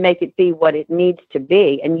 They're going to make it be what it needs to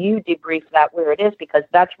be, and you debrief that where it is, because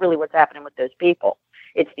that's really what's happening with those people.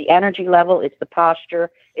 It's the energy level, it's the posture,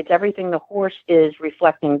 it's everything the horse is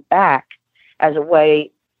reflecting back as a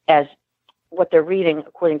way, as what they're reading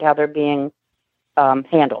according to how they're being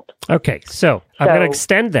handled. Okay, so I'm going to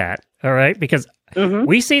extend that, all right, because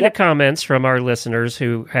we see the comments from our listeners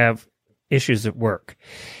who have issues at work.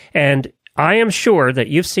 And I am sure that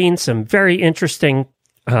you've seen some very interesting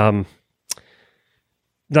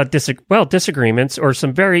disagreements, or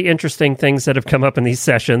some very interesting things that have come up in these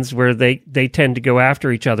sessions where they tend to go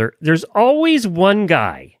after each other. There's always one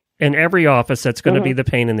guy in every office that's going to be the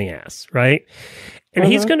pain in the ass, right? And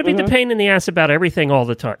he's going to be the pain in the ass about everything all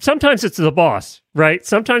the time. Sometimes it's the boss, right?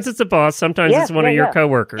 Sometimes it's the boss. Sometimes it's one of your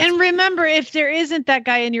coworkers. And remember, if there isn't that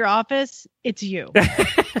guy in your office, it's you.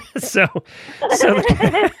 so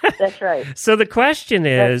that's right. So the question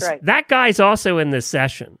is, that guy's also in this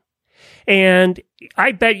session. And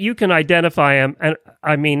I bet you can identify him, and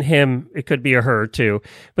I mean him, it could be a her too,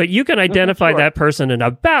 but you can identify that person in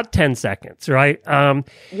about 10 seconds, right?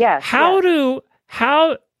 Yes.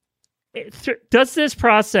 How does this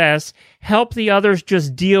process help the others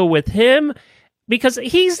just deal with him? Because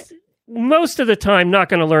he's most of the time not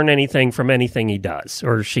going to learn anything from anything he does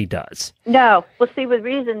or she does. No. Well, see, the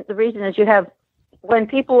reason is you have, when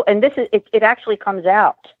people, and this is, it actually comes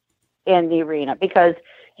out in the arena, because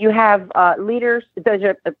you have leaders.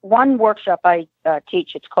 There's one workshop I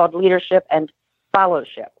teach. It's called Leadership and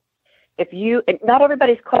Fellowship. Not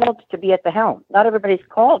everybody's called to be at the helm. Not everybody's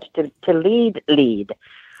called to lead.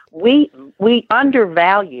 We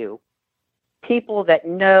undervalue people that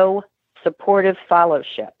know supportive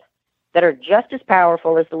fellowship, that are just as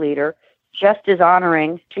powerful as the leader, just as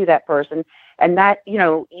honoring to that person, and that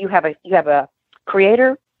you have a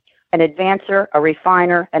creator, an advancer, a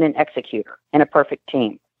refiner, and an executor in a perfect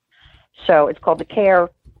team. So it's called the CARE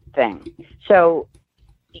thing. So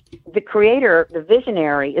the creator, the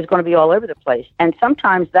visionary, is going to be all over the place. And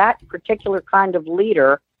sometimes that particular kind of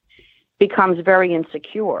leader becomes very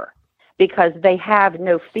insecure because they have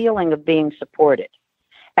no feeling of being supported.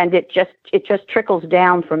 And it just trickles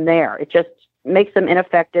down from there. It just makes them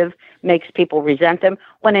ineffective, makes people resent them,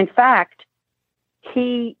 when in fact,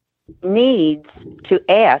 he needs to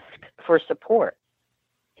ask for support.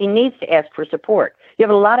 He needs to ask for support. You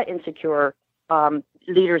have a lot of insecure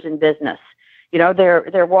leaders in business.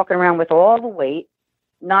 They're walking around with all the weight,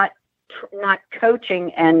 not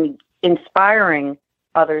coaching and inspiring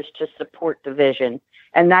others to support the vision.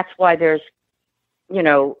 And that's why there's,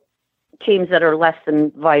 teams that are less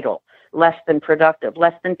than vital, less than productive,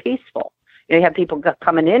 less than peaceful. You have people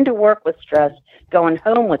coming into work with stress, going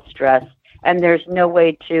home with stress, and there's no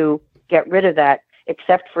way to get rid of that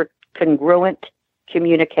except for congruent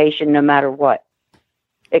communication, no matter what.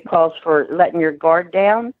 It calls for letting your guard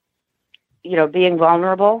down, being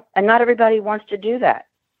vulnerable, and not everybody wants to do that.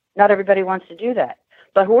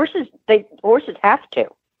 But horses have to.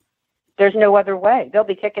 there's no other way. They'll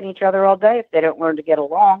be kicking each other all day if they don't learn to get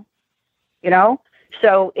along,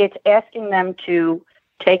 So it's asking them to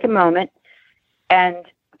take a moment. And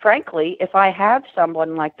frankly, if I have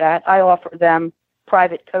someone like that, I offer them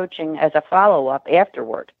private coaching as a follow-up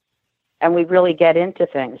afterward. And we really get into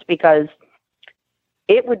things, because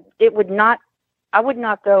I would not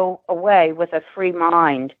go away with a free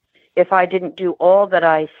mind if I didn't do all that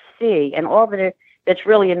I see and all that's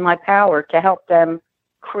really in my power to help them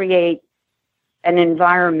create an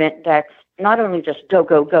environment that's not only just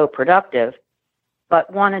go productive,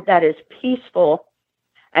 but one that is peaceful,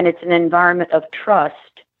 and it's an environment of trust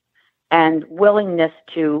and willingness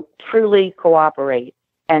to truly cooperate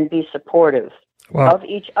and be supportive of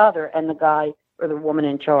each other and the guy or the woman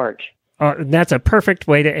in charge. That's a perfect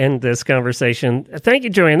way to end this conversation. Thank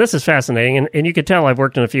you, Joanne. This is fascinating. And you can tell I've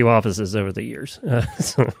worked in a few offices over the years.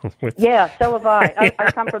 So have I.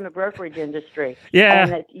 I come from the brokerage industry. Yeah.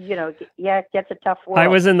 And it gets a tough world. I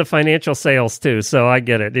was in the financial sales too, so I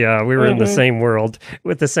get it. Yeah, we were in the same world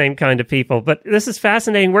with the same kind of people. But this is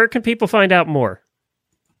fascinating. Where can people find out more?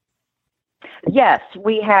 Yes,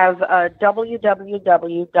 we have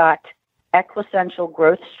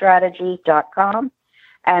www.equessentialgrowthstrategy.com.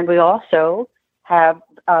 And we also have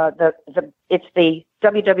it's the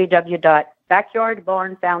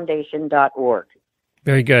www.backyardbarnfoundation.org.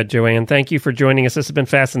 Very good, Joanne. Thank you for joining us. This has been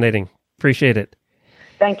fascinating. Appreciate it.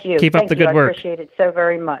 Thank you. Keep up the good work. I appreciate it so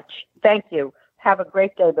very much. Thank you. Have a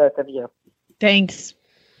great day, both of you. Thanks.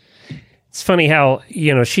 It's funny how,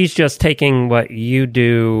 she's just taking what you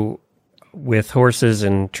do with horses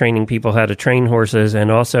and training people how to train horses, and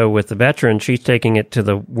also with the veteran, she's taking it to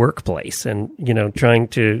the workplace and, trying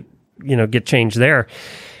to, get change there.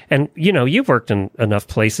 And, you've worked in enough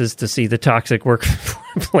places to see the toxic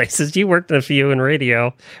workplaces. You worked in a few in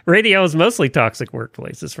radio. Radio is mostly toxic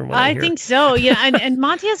workplaces from what I hear. think so. Yeah. and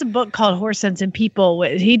Monty has a book called Horse Sense and People.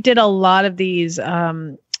 He did a lot of these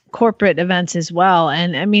corporate events as well.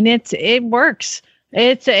 And I mean, it works.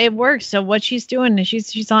 It works. So what she's doing is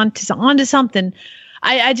she's on to something.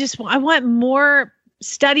 I want more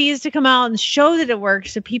studies to come out and show that it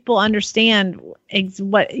works, so people understand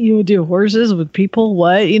what you do. Horses with people.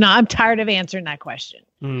 What I'm tired of answering that question.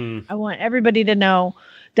 I want everybody to know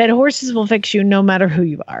that horses will fix you no matter who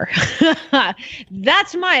you are.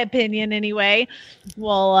 That's my opinion, anyway.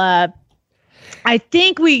 Well, I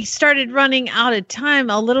think we started running out of time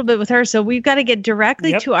a little bit with her, so we've got to get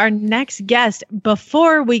directly to our next guest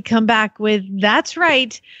before we come back with, that's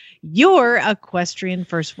right, your equestrian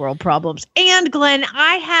first world problems. And Glenn,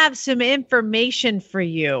 I have some information for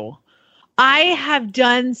you. I have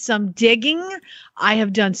done some digging. I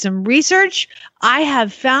have done some research. I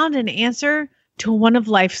have found an answer to one of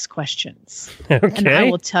life's questions. Okay. And I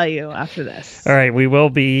will tell you after this. All right. We will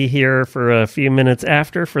be here for a few minutes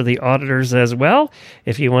after for the auditors as well.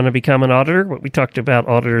 If you want to become an auditor, we talked about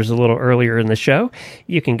auditors a little earlier in the show,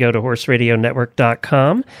 you can go to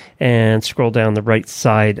horseradionetwork.com and scroll down the right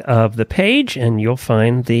side of the page and you'll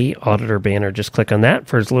find the auditor banner. Just click on that.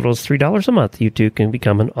 For as little as $3 a month, you too can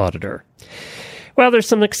become an auditor. Well, there's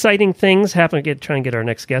some exciting things happening. Try and get our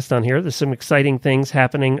next guest on here. There's some exciting things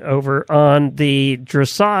happening over on the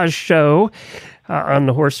Dressage show on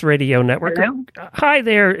the Horse Radio Network. Hello? Hi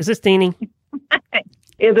there. Is this Deanie?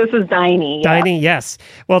 Yeah, this is Diney. Yeah. Diney, yes.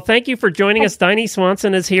 Well, thank you for joining us. Diney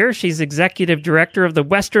Swanson is here. She's Executive Director of the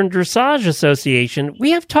Western Dressage Association.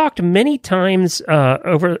 We have talked many times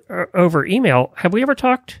over email. Have we ever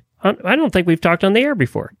talked? I don't think we've talked on the air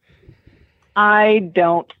before. I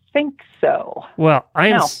don't think so. Well,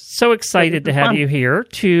 I'm so excited to have you here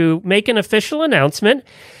to make an official announcement,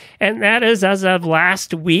 and that is, as of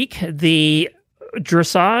last week, the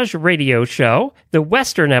Dressage radio show, the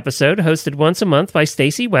Western episode, hosted once a month by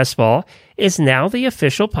Stacy Westfall, is now the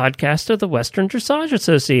official podcast of the Western Dressage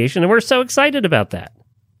Association, and we're so excited about that.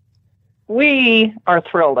 We are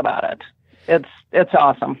thrilled about it. It's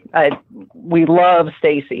awesome. We love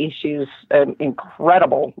Stacy. She's an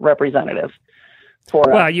incredible representative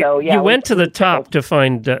for us. Well, you went to the top to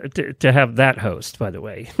find to have that host, by the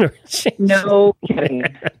way. No kidding.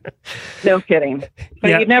 No kidding.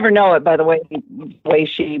 But you never know it by the way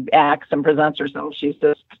she acts and presents herself. She's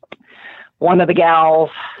just one of the gals.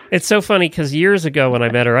 It's so funny because years ago when I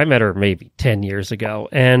met her maybe 10 years ago,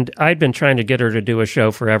 and I'd been trying to get her to do a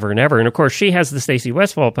show forever and ever. And of course, she has the Stacy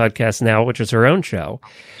Westfall podcast now, which is her own show.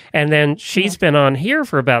 And then she's been on here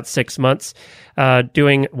for about 6 months,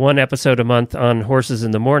 doing one episode a month on Horses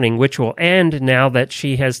in the Morning, which will end now that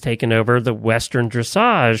she has taken over the Western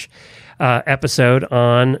Dressage episode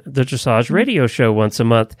on the Dressage radio show once a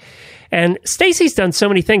month. And Stacy's done so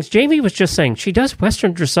many things. Jamie was just saying she does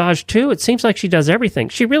Western dressage too. It seems like she does everything.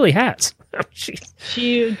 She really has.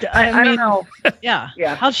 I don't know. Yeah.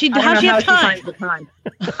 How she finds the time.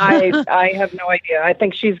 I have no idea. I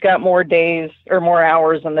think she's got more days or more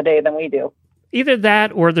hours in the day than we do. Either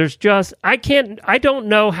that or there's just, I don't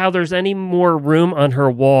know how there's any more room on her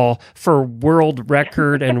wall for world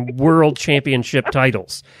record and world championship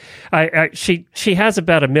titles. She has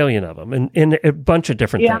about 1 million of them in a bunch of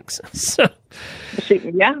different things. So.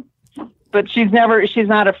 But she's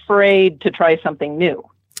not afraid to try something new.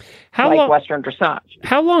 Western Dressage.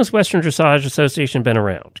 How long has Western Dressage Association been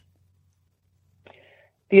around?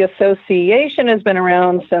 The association has been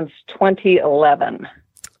around since 2011.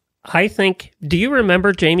 I think, do you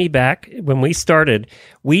remember, Jamie, back when we started,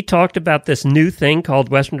 we talked about this new thing called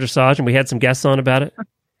Western Dressage, and we had some guests on about it?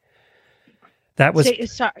 That was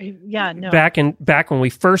back when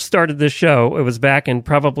we first started this show. It was back in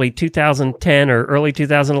probably 2010 or early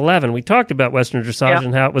 2011. We talked about Western Dressage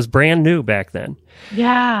and how it was brand new back then.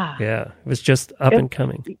 Yeah. Yeah, it was just up and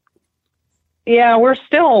coming. Yeah, we're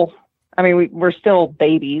still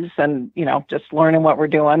babies and, just learning what we're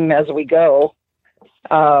doing as we go.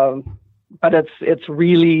 But it's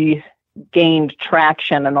really gained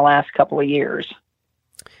traction in the last couple of years.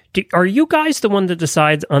 Are you guys the one that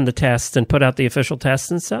decides on the tests and put out the official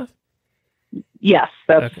tests and stuff? Yes,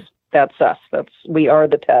 that's us. We are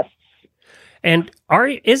the tests. And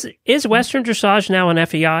is Western Dressage now an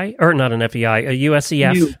FEI or not an FEI, a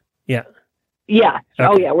USEF? New. Yeah. Yeah. Okay.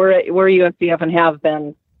 Oh yeah, we're USEF and have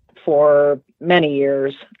been for many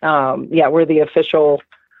years. We're the official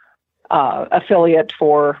affiliate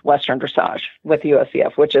for Western Dressage with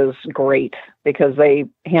USEF, which is great because they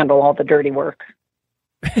handle all the dirty work.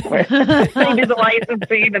 They do the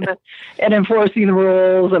licensing and enforcing the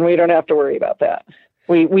rules, and we don't have to worry about that.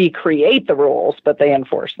 We create the rules, but they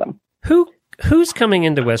enforce them. Who's coming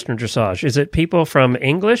into Western Dressage? Is it people from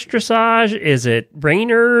English Dressage? Is it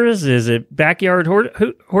reiners? Is it backyard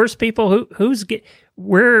horse people?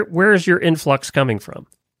 Where's your influx coming from?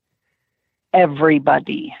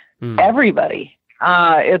 Everybody. Everybody.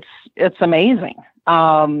 It's amazing.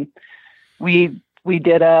 We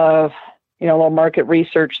did a little market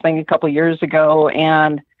research thing a couple of years ago,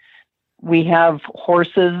 and we have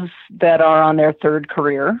horses that are on their third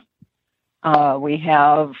career. We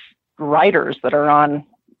have riders that are on,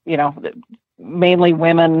 mainly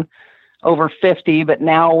women over 50, but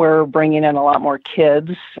now we're bringing in a lot more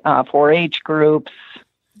kids, 4-H groups,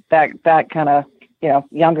 that kind of,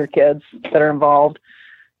 younger kids that are involved.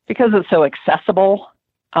 Because it's so accessible,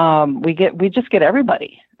 we just get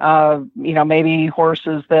everybody. Maybe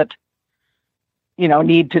horses that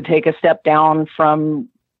need to take a step down from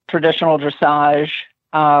traditional dressage.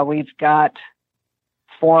 We've got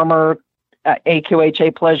former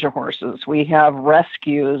AQHA pleasure horses. We have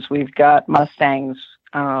rescues. We've got Mustangs.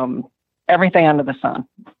 Everything under the sun.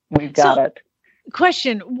 We've got it.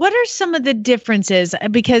 Question, what are some of the differences?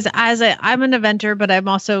 Because I'm an eventer, but I'm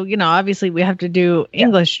also, obviously we have to do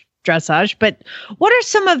English dressage, but what are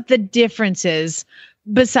some of the differences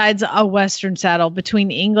besides a Western saddle between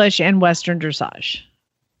English and Western dressage?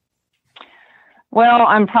 Well,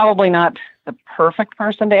 I'm probably not the perfect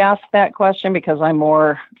person to ask that question because I'm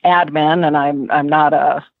more admin and I'm not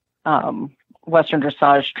a Western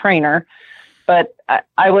dressage trainer. But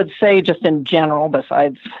I would say just in general,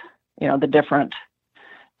 besides the different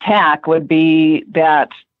tack, would be that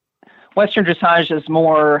Western dressage is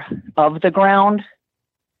more of the ground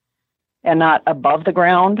and not above the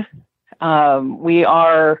ground. We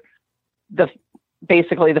are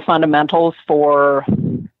basically the fundamentals for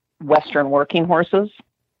Western working horses.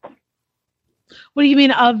 What do you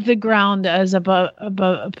mean of the ground as above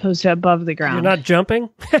opposed to above the ground? You're not jumping?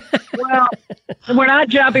 Well, we're not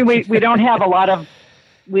jumping. We don't have a lot of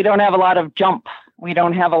jump. We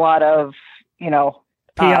don't have a lot of,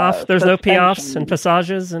 Piaffe. There's no piaffes and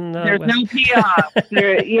passages and there's no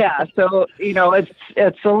piaffe. So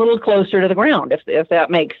it's a little closer to the ground if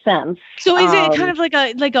that makes sense. So is it kind of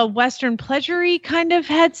like a Western pleasure-y kind of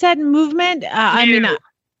headset and movement? Okay,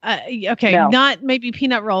 no. Not maybe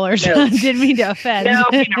peanut rollers. No. Didn't mean to offend. No,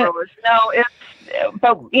 peanut rollers. No,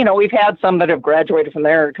 but we've had some that have graduated from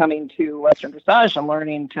there coming to Western Dressage and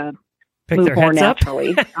learning to pick move their more heads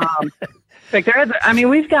naturally. up. Pick their heads. I mean,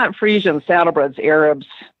 we've got Frisian saddlebreds, Arabs,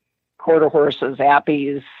 quarter horses,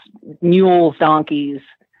 appies, mules, donkeys,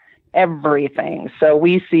 everything. So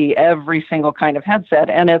we see every single kind of headset,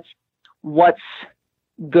 and it's what's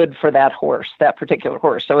good for that horse, that particular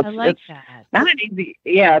horse. So it's not an easy,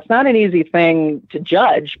 it's not an easy thing to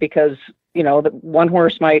judge because, the one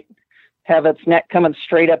horse might have its neck coming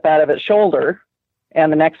straight up out of its shoulder,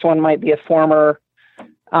 and the next one might be a former,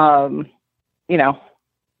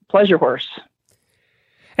 pleasure horse.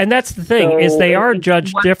 And that's the thing, is they are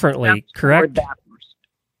judged differently, correct?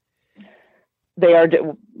 They are.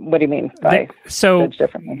 What do you mean by judged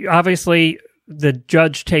differently? Obviously, the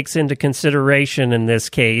judge takes into consideration in this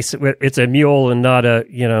case it's a mule and not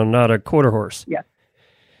a quarter horse.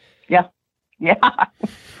 Yeah.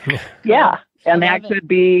 And that could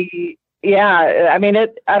be. Yeah, I mean,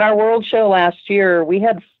 at our World Show last year, we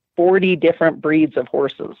had 40 different breeds of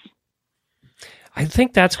horses. I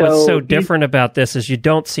think that's what's so different about this is you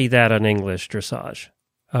don't see that on English dressage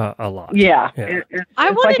a lot. Yeah.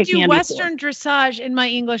 I want to do Western dressage in my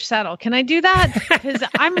English saddle. Can I do that? Because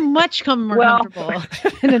I'm much more comfortable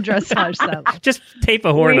in a dressage saddle. Just tape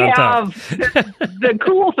a horn on top. The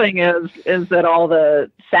cool thing is that all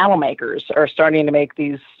the saddle makers are starting to make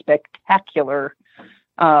these spectacular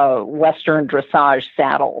Western dressage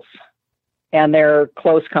saddles, and they're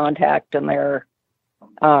close contact, and they're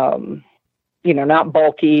not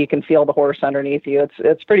bulky. You can feel the horse underneath you.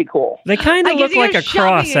 It's pretty cool. They kind of look like a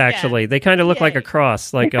cross, actually. They kind of look like a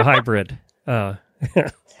cross, like a hybrid. Well,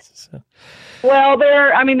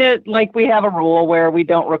 like we have a rule where we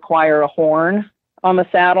don't require a horn on the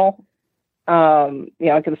saddle.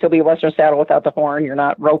 It can still be a Western saddle without the horn. You're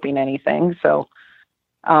not roping anything. So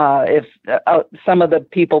if some of the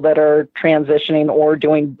people that are transitioning or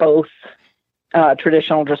doing both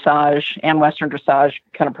traditional dressage and Western dressage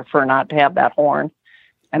kind of prefer not to have that horn,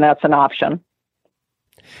 and that's an option.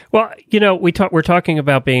 Well, we're talking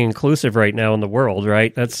about being inclusive right now in the world,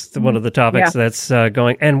 right? That's one of the topics that's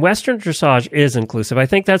going. And Western dressage is inclusive. I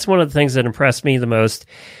think that's one of the things that impressed me the most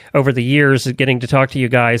over the years, getting to talk to you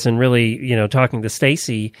guys and really, talking to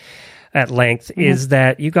Stacy at length, is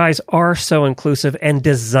that you guys are so inclusive and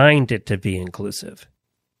designed it to be inclusive.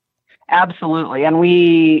 Absolutely, and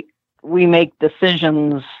we make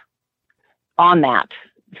decisions on that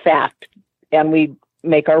fact, and we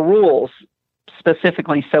make our rules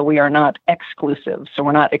specifically so we are not exclusive, so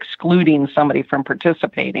we're not excluding somebody from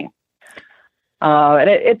participating. And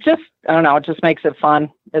it just, I don't know, it just makes it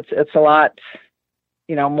fun. It's a lot,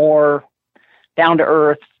 more down to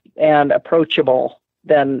earth and approachable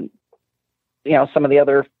than, some of the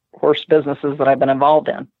other horse businesses that I've been involved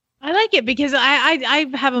in. I like it because I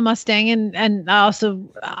have a Mustang and also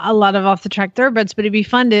a lot of off the track thoroughbreds, but it'd be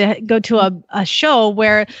fun to go to a show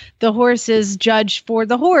where the horse is judged for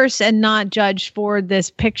the horse and not judged for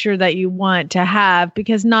this picture that you want to have,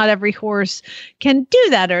 because not every horse can do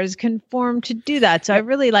that or is conformed to do that. So I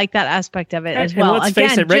really like that aspect of it as well. Let's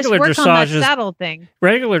face it, regular dressage is saddle thing.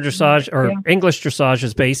 Regular dressage or English dressage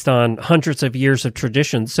is based on hundreds of years of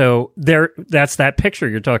tradition. So that's that picture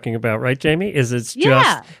you're talking about, right, Jamie? It's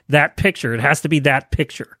just that picture. It has to be that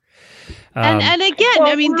picture. And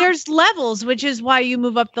again, there's levels, which is why you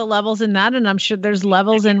move up the levels in that. And I'm sure there's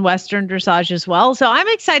levels in Western dressage as well. So I'm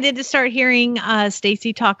excited to start hearing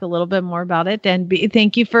Stacy talk a little bit more about it. And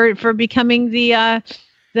thank you for becoming the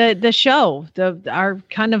show, our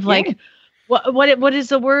kind of like, what is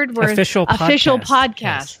the word? Official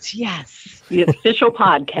podcast. Yes. The official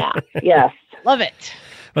podcast. Yes. Love it.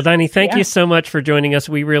 Well, Diney, thank you so much for joining us.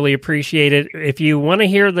 We really appreciate it. If you want to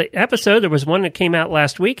hear the episode, there was one that came out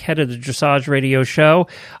last week, Head of the Dressage Radio Show,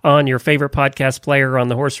 on your favorite podcast player on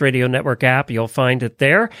the Horse Radio Network app. You'll find it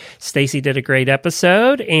there. Stacy did a great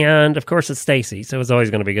episode, and of course it's Stacy, so it's always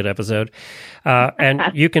going to be a good episode. And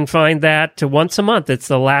you can find that once a month. It's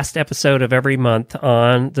the last episode of every month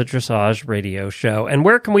on the Dressage Radio Show. And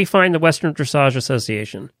where can we find the Western Dressage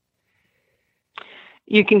Association?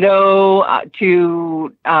 You can go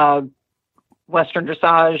to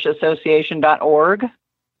westerndressageassociation.org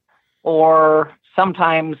or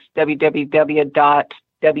sometimes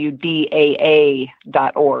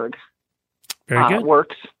www.wdaa.org. Very good. It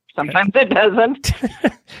works. Sometimes it doesn't.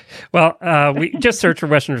 Well, we just search for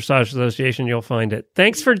Western Dressage Association. You'll find it.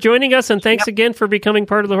 Thanks for joining us, and thanks again for becoming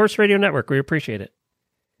part of the Horse Radio Network. We appreciate it.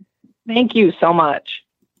 Thank you so much.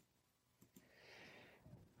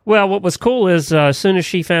 Well, what was cool is as soon as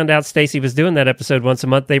she found out Stacy was doing that episode once a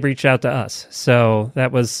month, they reached out to us. So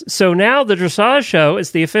now the Dressage Show is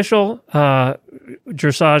the official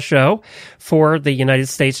dressage show for the United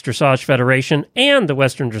States Dressage Federation and the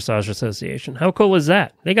Western Dressage Association. How cool is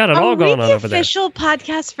that? They got it all going on over there. Official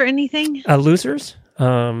podcast for anything? Losers?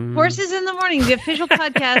 Horses in the Morning, the official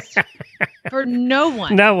podcast for no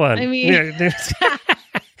one. No one. I mean,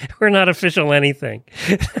 we're not official anything.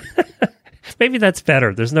 Maybe that's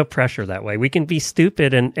better. There's no pressure that way. We can be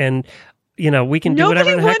stupid and we can do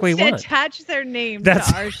whatever the heck we want. Nobody wants to attach their name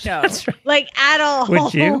to our show. That's right. Like at all.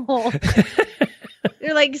 Would you?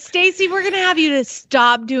 They're like, Stacy, we're gonna have you to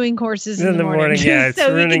stop doing courses in the morning. Yeah, it's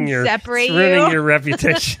so ruining we can your separate ruining your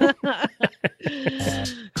reputation.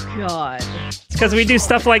 God, It's because we do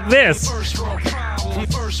stuff like this.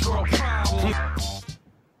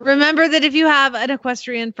 remember that if you have an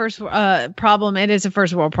equestrian first problem, it is a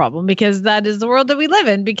first world problem, because that is the world that we live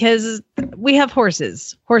in, because we have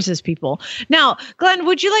horses, people. Now, Glenn,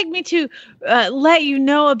 would you like me to let you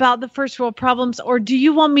know about the first world problems, or do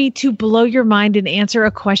you want me to blow your mind and answer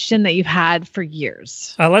a question that you've had for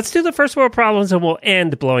years? Let's do the first world problems and we'll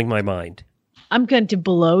end blowing my mind. I'm going to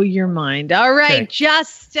blow your mind. All right. Okay.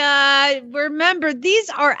 Just remember, these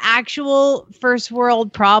are actual first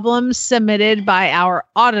world problems submitted by our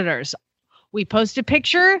auditors. We post a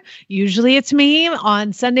picture. Usually it's me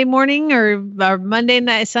on Sunday morning or Monday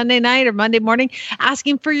night, Sunday night or Monday morning,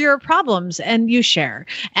 asking for your problems, and you share.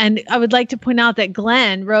 And I would like to point out that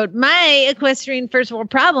Glenn wrote my equestrian first world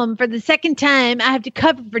problem for the second time. I have to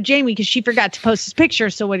cover for Jamie because she forgot to post his picture.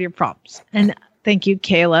 So what are your problems? And thank you,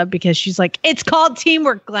 Kayla, because she's like, it's called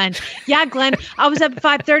teamwork, Glenn. Yeah, Glenn, I was up at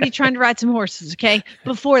 5:30 trying to ride some horses, okay,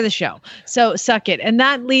 before the show. So suck it. And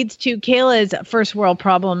that leads to Kayla's first world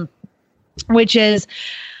problem, which is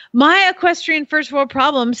my equestrian first world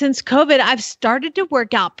problem. Since COVID, I've started to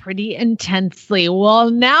work out pretty intensely. Well,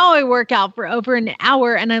 now I work out for over an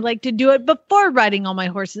hour, and I like to do it before riding all my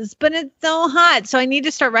horses, but it's so hot. So I need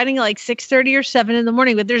to start riding at like 6:30 or 7 in the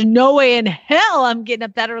morning, but there's no way in hell I'm getting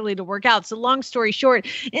up that early to work out. So long story short,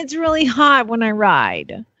 it's really hot when I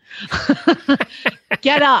ride.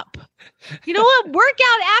 Get up. You know what? Work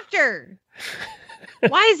out after.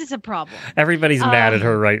 Why is this a problem? Everybody's mad at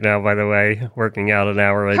her right now, by the way, working out an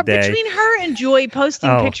hour a day. Between her and Joy posting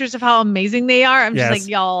pictures of how amazing they are, I'm just like,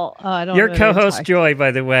 y'all, I don't know. Your co-host, Joy, by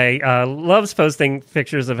the way, loves posting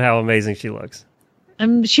pictures of how amazing she looks.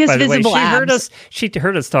 She has visible abs. She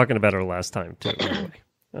heard us talking about her last time, too, by the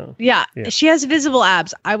way. Yeah, she has visible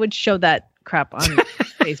abs. I would show that crap on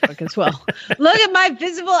Facebook as well. Look at my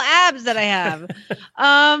visible abs that I have.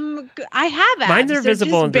 I have abs. Mine are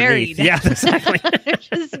visible underneath. Buried. Yeah, exactly. They're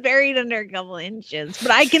just buried under a couple inches. But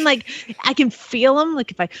I can feel them. Like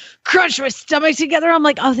if I crunch my stomach together, I'm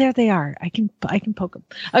like, oh, there they are. I can poke them.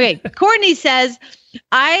 Okay, Courtney says,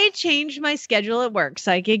 I changed my schedule at work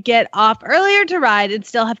so I could get off earlier to ride and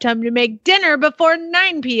still have time to make dinner before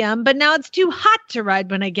 9 p.m. But now it's too hot to ride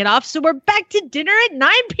when I get off, so we're back to dinner at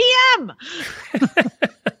 9 p.m.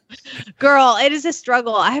 Girl, it is a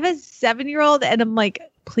struggle. I have a 7-year-old, and I'm like,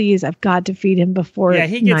 please, I've got to feed him before. Yeah,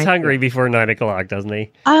 he gets hungry before 9 o'clock, doesn't he?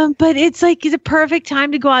 But it's like the perfect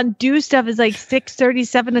time to go out and do stuff is like 6:30,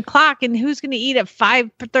 7 o'clock, and who's going to eat at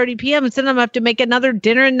 5:30 p.m. and then I'm going to have to make another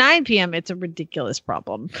dinner at 9 p.m. It's a ridiculous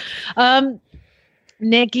problem.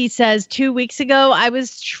 Nikki says 2 weeks ago, I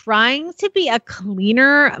was trying to be a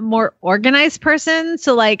cleaner, more organized person.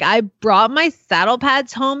 So like I brought my saddle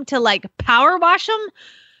pads home to like power wash them.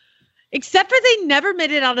 Except for they never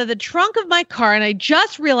made it out of the trunk of my car. And I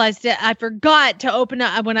just realized it. I forgot to open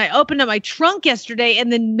up when I opened up my trunk yesterday in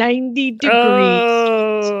the 90 degrees.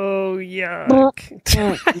 Oh, yuck.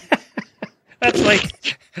 That's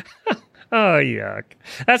like, oh, yuck.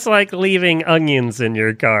 That's like leaving onions in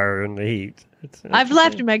your car in the heat. I've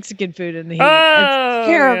left Mexican food in the heat. Oh, it's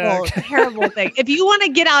terrible, terrible thing. If you want to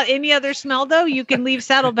get out any other smell, though, you can leave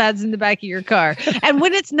saddle pads in the back of your car. And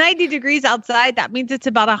when it's 90 degrees outside, that means it's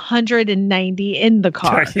about 190 in the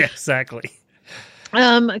car. Yeah, exactly.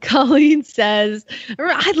 Colleen says,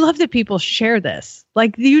 I love that people share this.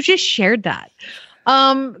 Like you just shared that.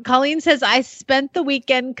 Colleen says, I spent the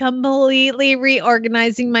weekend completely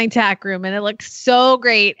reorganizing my tack room and it looks so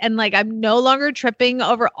great. And like, I'm no longer tripping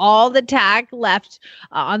over all the tack left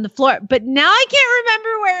on the floor, but now I can't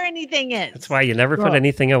remember where anything is. That's why you never put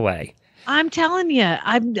anything away. I'm telling you,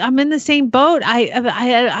 I'm in the same boat.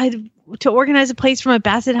 I to organize a place for my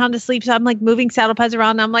basset hound to sleep. So I'm like moving saddle pads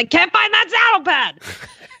around and I'm like, can't find that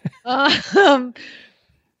saddle pad.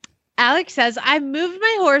 Alex says, I moved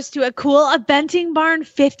my horse to a cool eventing barn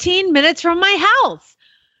 15 minutes from my house.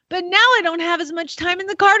 But now I don't have as much time in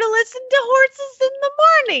the car to listen to horses in the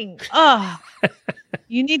morning. Oh,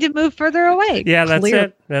 you need to move further away. Yeah, that's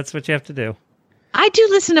it. That's what you have to do. I do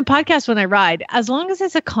listen to podcasts when I ride, as long as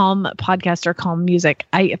it's a calm podcast or calm music.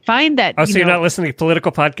 I find that. Oh, so you're not listening to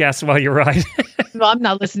political podcasts while you ride? Well, I'm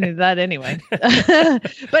not listening to that anyway.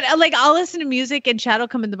 But like, I'll listen to music, and Chad will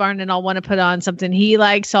come in the barn, and I'll want to put on something he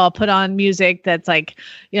likes. So I'll put on music that's like,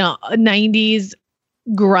 90s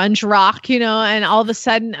grunge rock, and all of a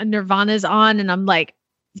sudden Nirvana's on, and I'm like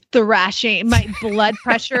thrashing. My blood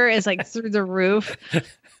pressure is like through the roof.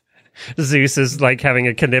 Zeus is like having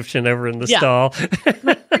a conniption over in the stall. We're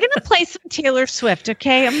gonna to play some Taylor Swift,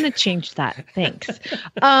 okay? I'm going to change that. Thanks.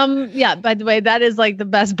 Yeah, by the way, that is like the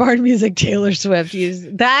best barn music Taylor Swift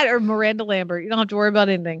used. That or Miranda Lambert. You don't have to worry about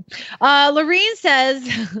anything. Lorene says,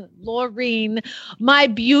 my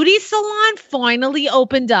beauty salon finally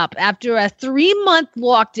opened up after a 3-month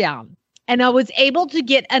lockdown, and I was able to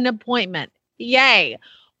get an appointment. Yay.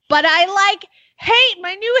 But I hate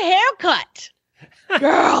my new haircut.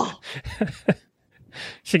 Girl.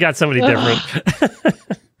 She got somebody different.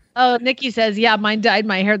 Oh, Nikki says, yeah, mine dyed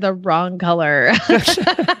my hair the wrong color.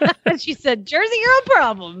 She said, Jersey girl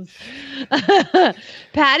problems.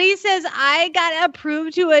 Patty says, I got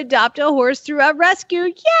approved to adopt a horse through a rescue.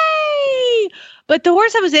 Yay! But the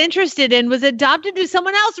horse I was interested in was adopted to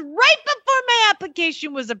someone else right before my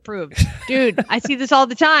application was approved. Dude, I see this all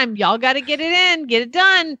the time. Y'all got to get it in, get it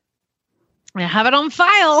done. I have it on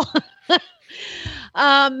file.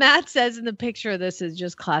 Matt says in the picture, this is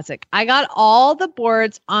just classic. I got all the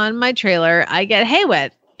boards on my trailer I get hay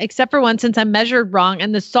with, except for one since I measured wrong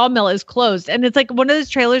and the sawmill is closed. And it's like one of those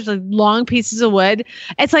trailers with long pieces of wood.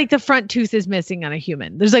 It's like the front tooth is missing on a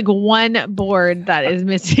human. There's like one board that is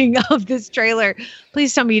missing of this trailer.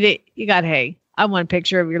 Please tell me you got hay. I want a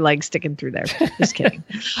picture of your leg sticking through there. Just kidding.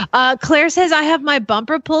 Claire says, I have my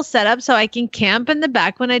bumper pull set up so I can camp in the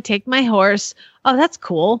back when I take my horse. Oh, that's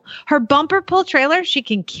cool. Her bumper pull trailer, she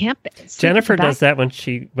can camp it. Jennifer does that when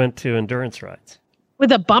she went to endurance rides.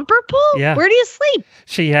 With a bumper pull? Yeah. Where do you sleep?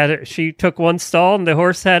 She took one stall and the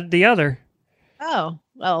horse had the other. Oh,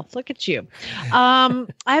 well, look at you. I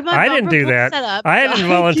have my I didn't do that. Set up, I didn't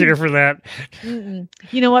volunteer for that. You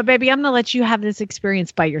know what, baby? I'm going to let you have this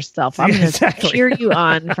experience by yourself. I'm going to cheer you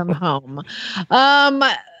on from home.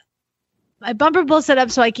 My bumper pull set up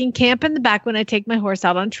so I can camp in the back when I take my horse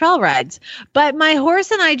out on trail rides. But my horse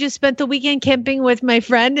and I just spent the weekend camping with my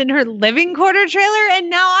friend in her living quarter trailer, and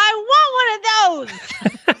now I want one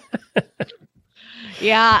of those.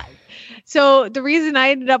 Yeah. So the reason I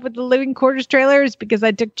ended up with the living quarters trailer is because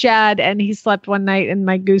I took Chad and he slept one night in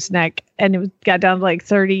my gooseneck and it got down to like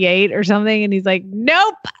 38 or something. And he's like,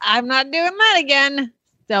 nope, I'm not doing that again.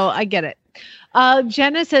 So I get it.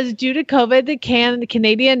 Jenna says, due to COVID, the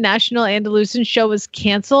Canadian National Andalusian show was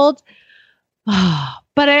canceled.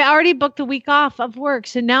 But I already booked the week off of work.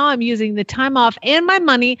 So now I'm using the time off and my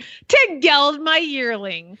money to geld my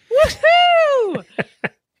yearling. Woohoo!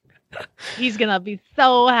 He's going to be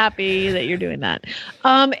so happy that you're doing that.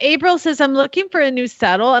 April says, I'm looking for a new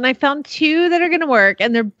saddle and I found 2 that are going to work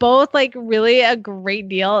and they're both like really a great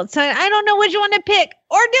deal. So I don't know which one to pick,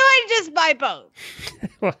 or do I just buy both?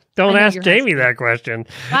 Well, don't ask Jamie that question.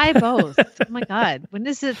 Buy both. Oh my God. When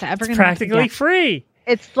is this ever going to practically free.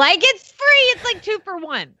 It's free. It's like 2 for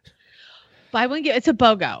 1. Buy one, get it's a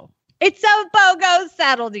BOGO. It's a BOGO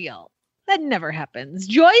saddle deal. That never happens.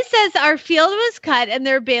 Joy says our field was cut and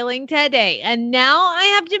they're baling today. And now I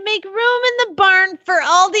have to make room in the barn for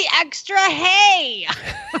all the extra hay.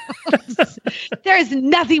 There is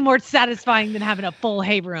nothing more satisfying than having a full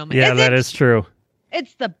hay room. Yeah, that is true.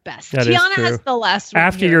 It's the best. That Tiana has the last one.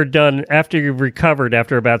 After you're done, after you've recovered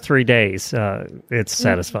after about 3 days, it's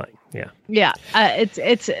satisfying. Yeah. Yeah.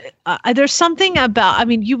 It's there's something about, I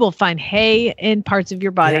mean, you will find hay in parts of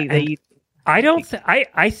your body that you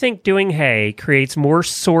I think doing hay creates more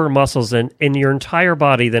sore muscles in your entire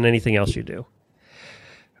body than anything else you do.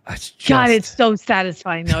 It's so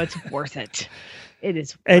satisfying though. It's worth it. It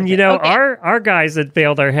is. And you know, our guys that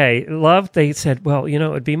baled our hay they said, well, you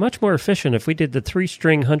know, it'd be much more efficient if we did the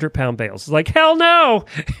 3-string 100-pound bales. It's like, hell no,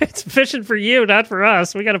 it's efficient for you, not for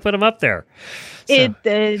us. We got to put them up there. So.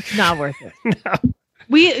 It's not worth it. No.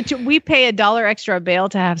 We pay $1 extra a bale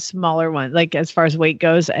to have smaller ones, like as far as weight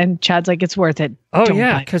goes. And Chad's like, it's worth it. Oh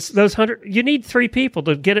yeah, because those 100, you need 3 people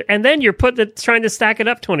to get it, and then you're trying to stack it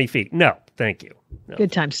up 20 feet. No, thank you. No.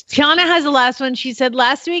 Good times. Tiana has the last one. She said,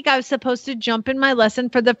 last week I was supposed to jump in my lesson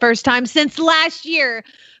for the first time since last year,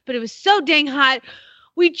 but it was so dang hot.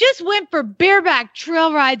 We just went for bareback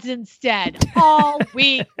trail rides instead all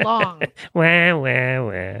week long. Wah, wah,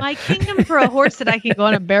 wah. My kingdom for a horse that I can go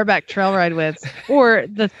on a bareback trail ride with, or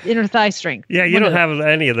the inner thigh strength. Yeah, you don't have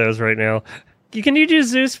any of those right now. Can you do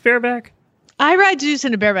Zeus bareback? I ride Zeus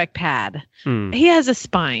in a bareback pad. He has a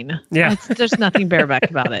spine. Yeah. There's nothing bareback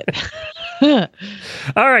about it.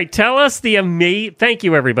 All right. Tell us thank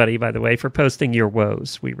you, everybody, by the way, for posting your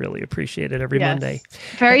woes. We really appreciate it every Monday.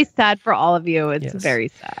 Very sad for all of you. It's very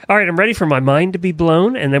sad. All right. I'm ready for my mind to be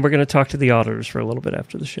blown, and then we're going to talk to the auditors for a little bit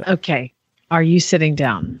after the show. Okay. Are you sitting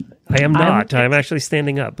down? I am not. I'm actually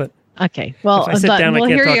standing up, but okay. Well, if I sit down, I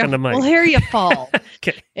can't talk on the mic. We'll hear you fall.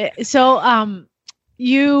 Okay. So,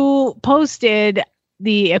 you posted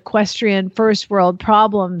the equestrian first world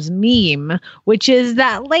problems meme, which is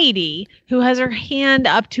that lady who has her hand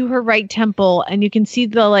up to her right temple, and you can see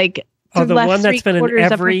the the one that's been in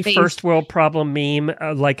every first world problem meme,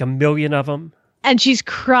 like a million of them. And she's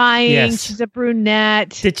crying. Yes. She's a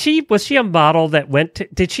brunette. Was she a model that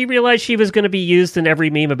did she realize she was going to be used in every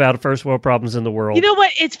meme about first world problems in the world? You know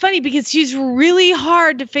what? It's funny because she's really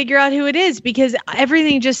hard to figure out who it is because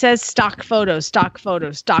everything just says stock photo, stock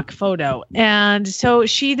photo, stock photo. And so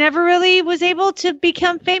she never really was able to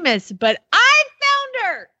become famous, but I found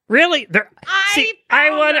her. Really?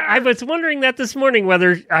 I was wondering that this morning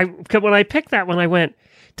when I picked that one, I went,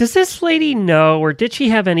 does this lady know or did she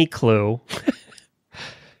have any clue?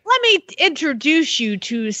 Let me introduce you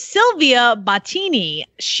to Silvia Bottini.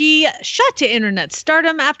 She shot to internet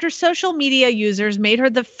stardom after social media users made her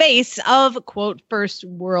the face of, quote, first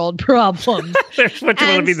world problems. That's what you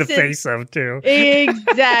want to be the face of, too.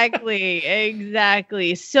 Exactly.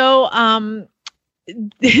 So,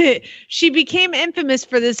 she became infamous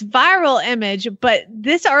for this viral image, but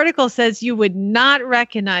this article says you would not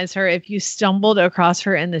recognize her if you stumbled across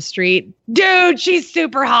her in the street. Dude, she's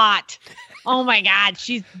super hot. Oh my God,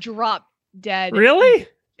 she's drop dead. Really?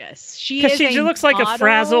 Yes, she looks like a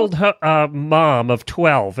frazzled mom of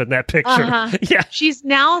 12 in that picture. Yeah, she's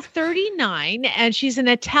now 39, and she's an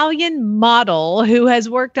Italian model who has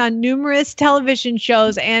worked on numerous television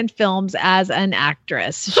shows and films as an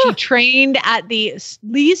actress. She trained at the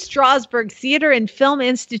Lee Strasberg Theater and Film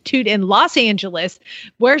Institute in Los Angeles,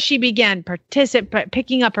 where she began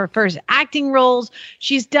picking up her first acting roles.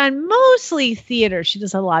 She's done mostly theater. She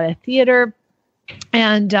does a lot of theater,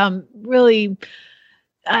 and really.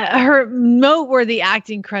 Her noteworthy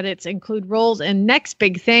acting credits include roles in Next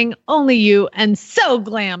Big Thing, Only You, and So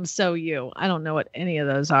Glam, So You. I don't know what any of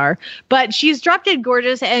those are, but she's drop dead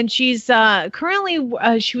gorgeous, and she's currently,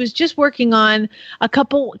 she was just working on a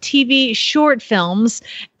couple TV short films.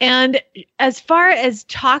 And as far as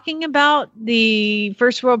talking about the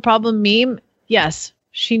first world problem meme, yes,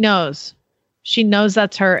 she knows. She knows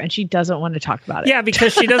that's her, and she doesn't want to talk about it. Yeah,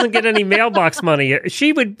 because she doesn't get any mailbox money.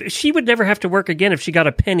 She would never have to work again if she got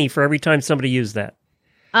a penny for every time somebody used that.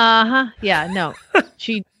 Yeah, no.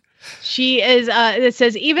 She is, it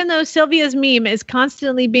says, even though Sylvia's meme is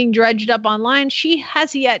constantly being dredged up online, she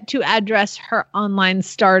has yet to address her online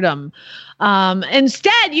stardom.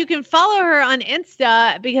 Instead, you can follow her on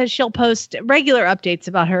Insta because she'll post regular updates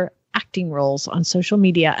about her acting roles on social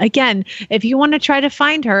media. Again, if you want to try to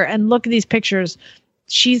find her and look at these pictures,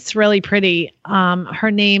 she's really pretty. Her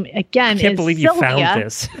name again is Sylvia. I can't believe you found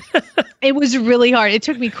this. It was really hard. It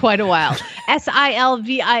took me quite a while.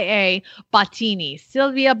 Silvia Bottini.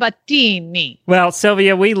 Silvia Bottini. Well,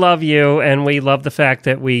 Sylvia, we love you, and we love the fact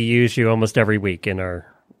that we use you almost every week in our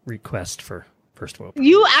request for first world.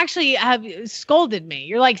 You actually have scolded me.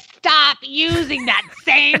 You're like, stop using that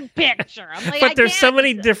same picture. I'm like, but there's so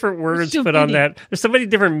many different words put on that. There's so many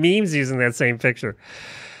different memes using that same picture.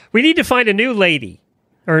 We need to find a new lady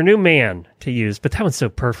or a new man to use, but that one's so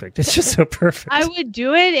perfect. It's just so perfect. I would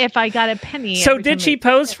do it if I got a penny. So did she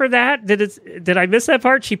pose for that? Did I miss that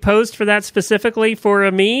part? She posed for that specifically for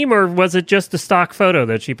a meme, or was it just a stock photo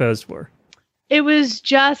that she posed for? It was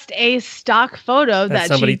just a stock photo that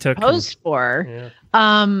somebody she took posed for.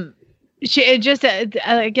 Yeah.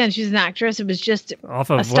 Again, she's an actress. It was just off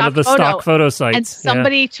of one of the stock photo sites. And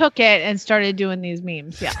somebody took it and started doing these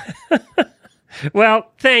memes. Yeah. Well,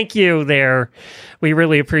 thank you there. We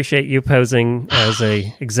really appreciate you posing as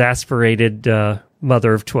a exasperated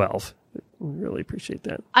mother of 12. We really appreciate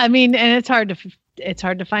that. I mean, and it's hard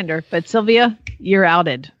to find her, but Sylvia, you're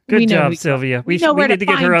outed. Good job, Sylvia. We need to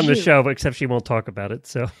get her on the show, except she won't talk about it.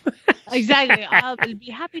 So exactly, I'll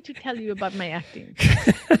be happy to tell you about my acting.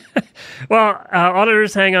 Well,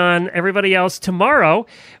 auditors, hang on. Everybody else, tomorrow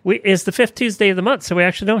is the 5th Tuesday of the month, so we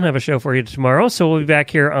actually don't have a show for you tomorrow. So we'll be back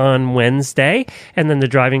here on Wednesday, and then the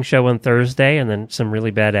driving show on Thursday, and then some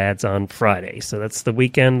really bad ads on Friday. So that's the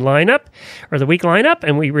weekend lineup, or the week lineup,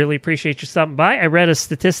 and we really appreciate you stopping by. I read a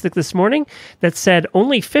statistic this morning that said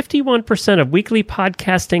only 51% of weekly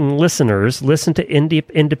podcasting listeners listen to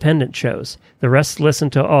independent shows. The rest listen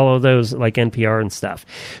to all of those like NPR and stuff.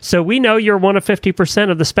 So we know you're one of 50%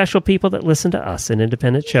 of the special people that listen to us, an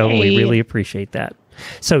independent show. Hey. We really appreciate that.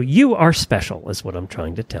 So you are special is what I'm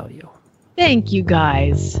trying to tell you. Thank you,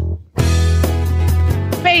 guys.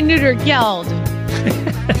 Spay, neuter, geld.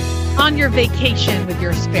 On your vacation with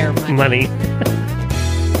your spare money.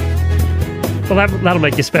 Well, that'll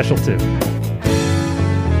make you special, too.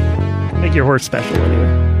 Make your horse special, anyway.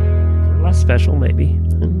 Or less special, maybe.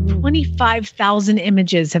 25,000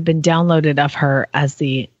 images have been downloaded of her as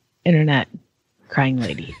the internet crying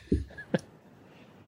lady.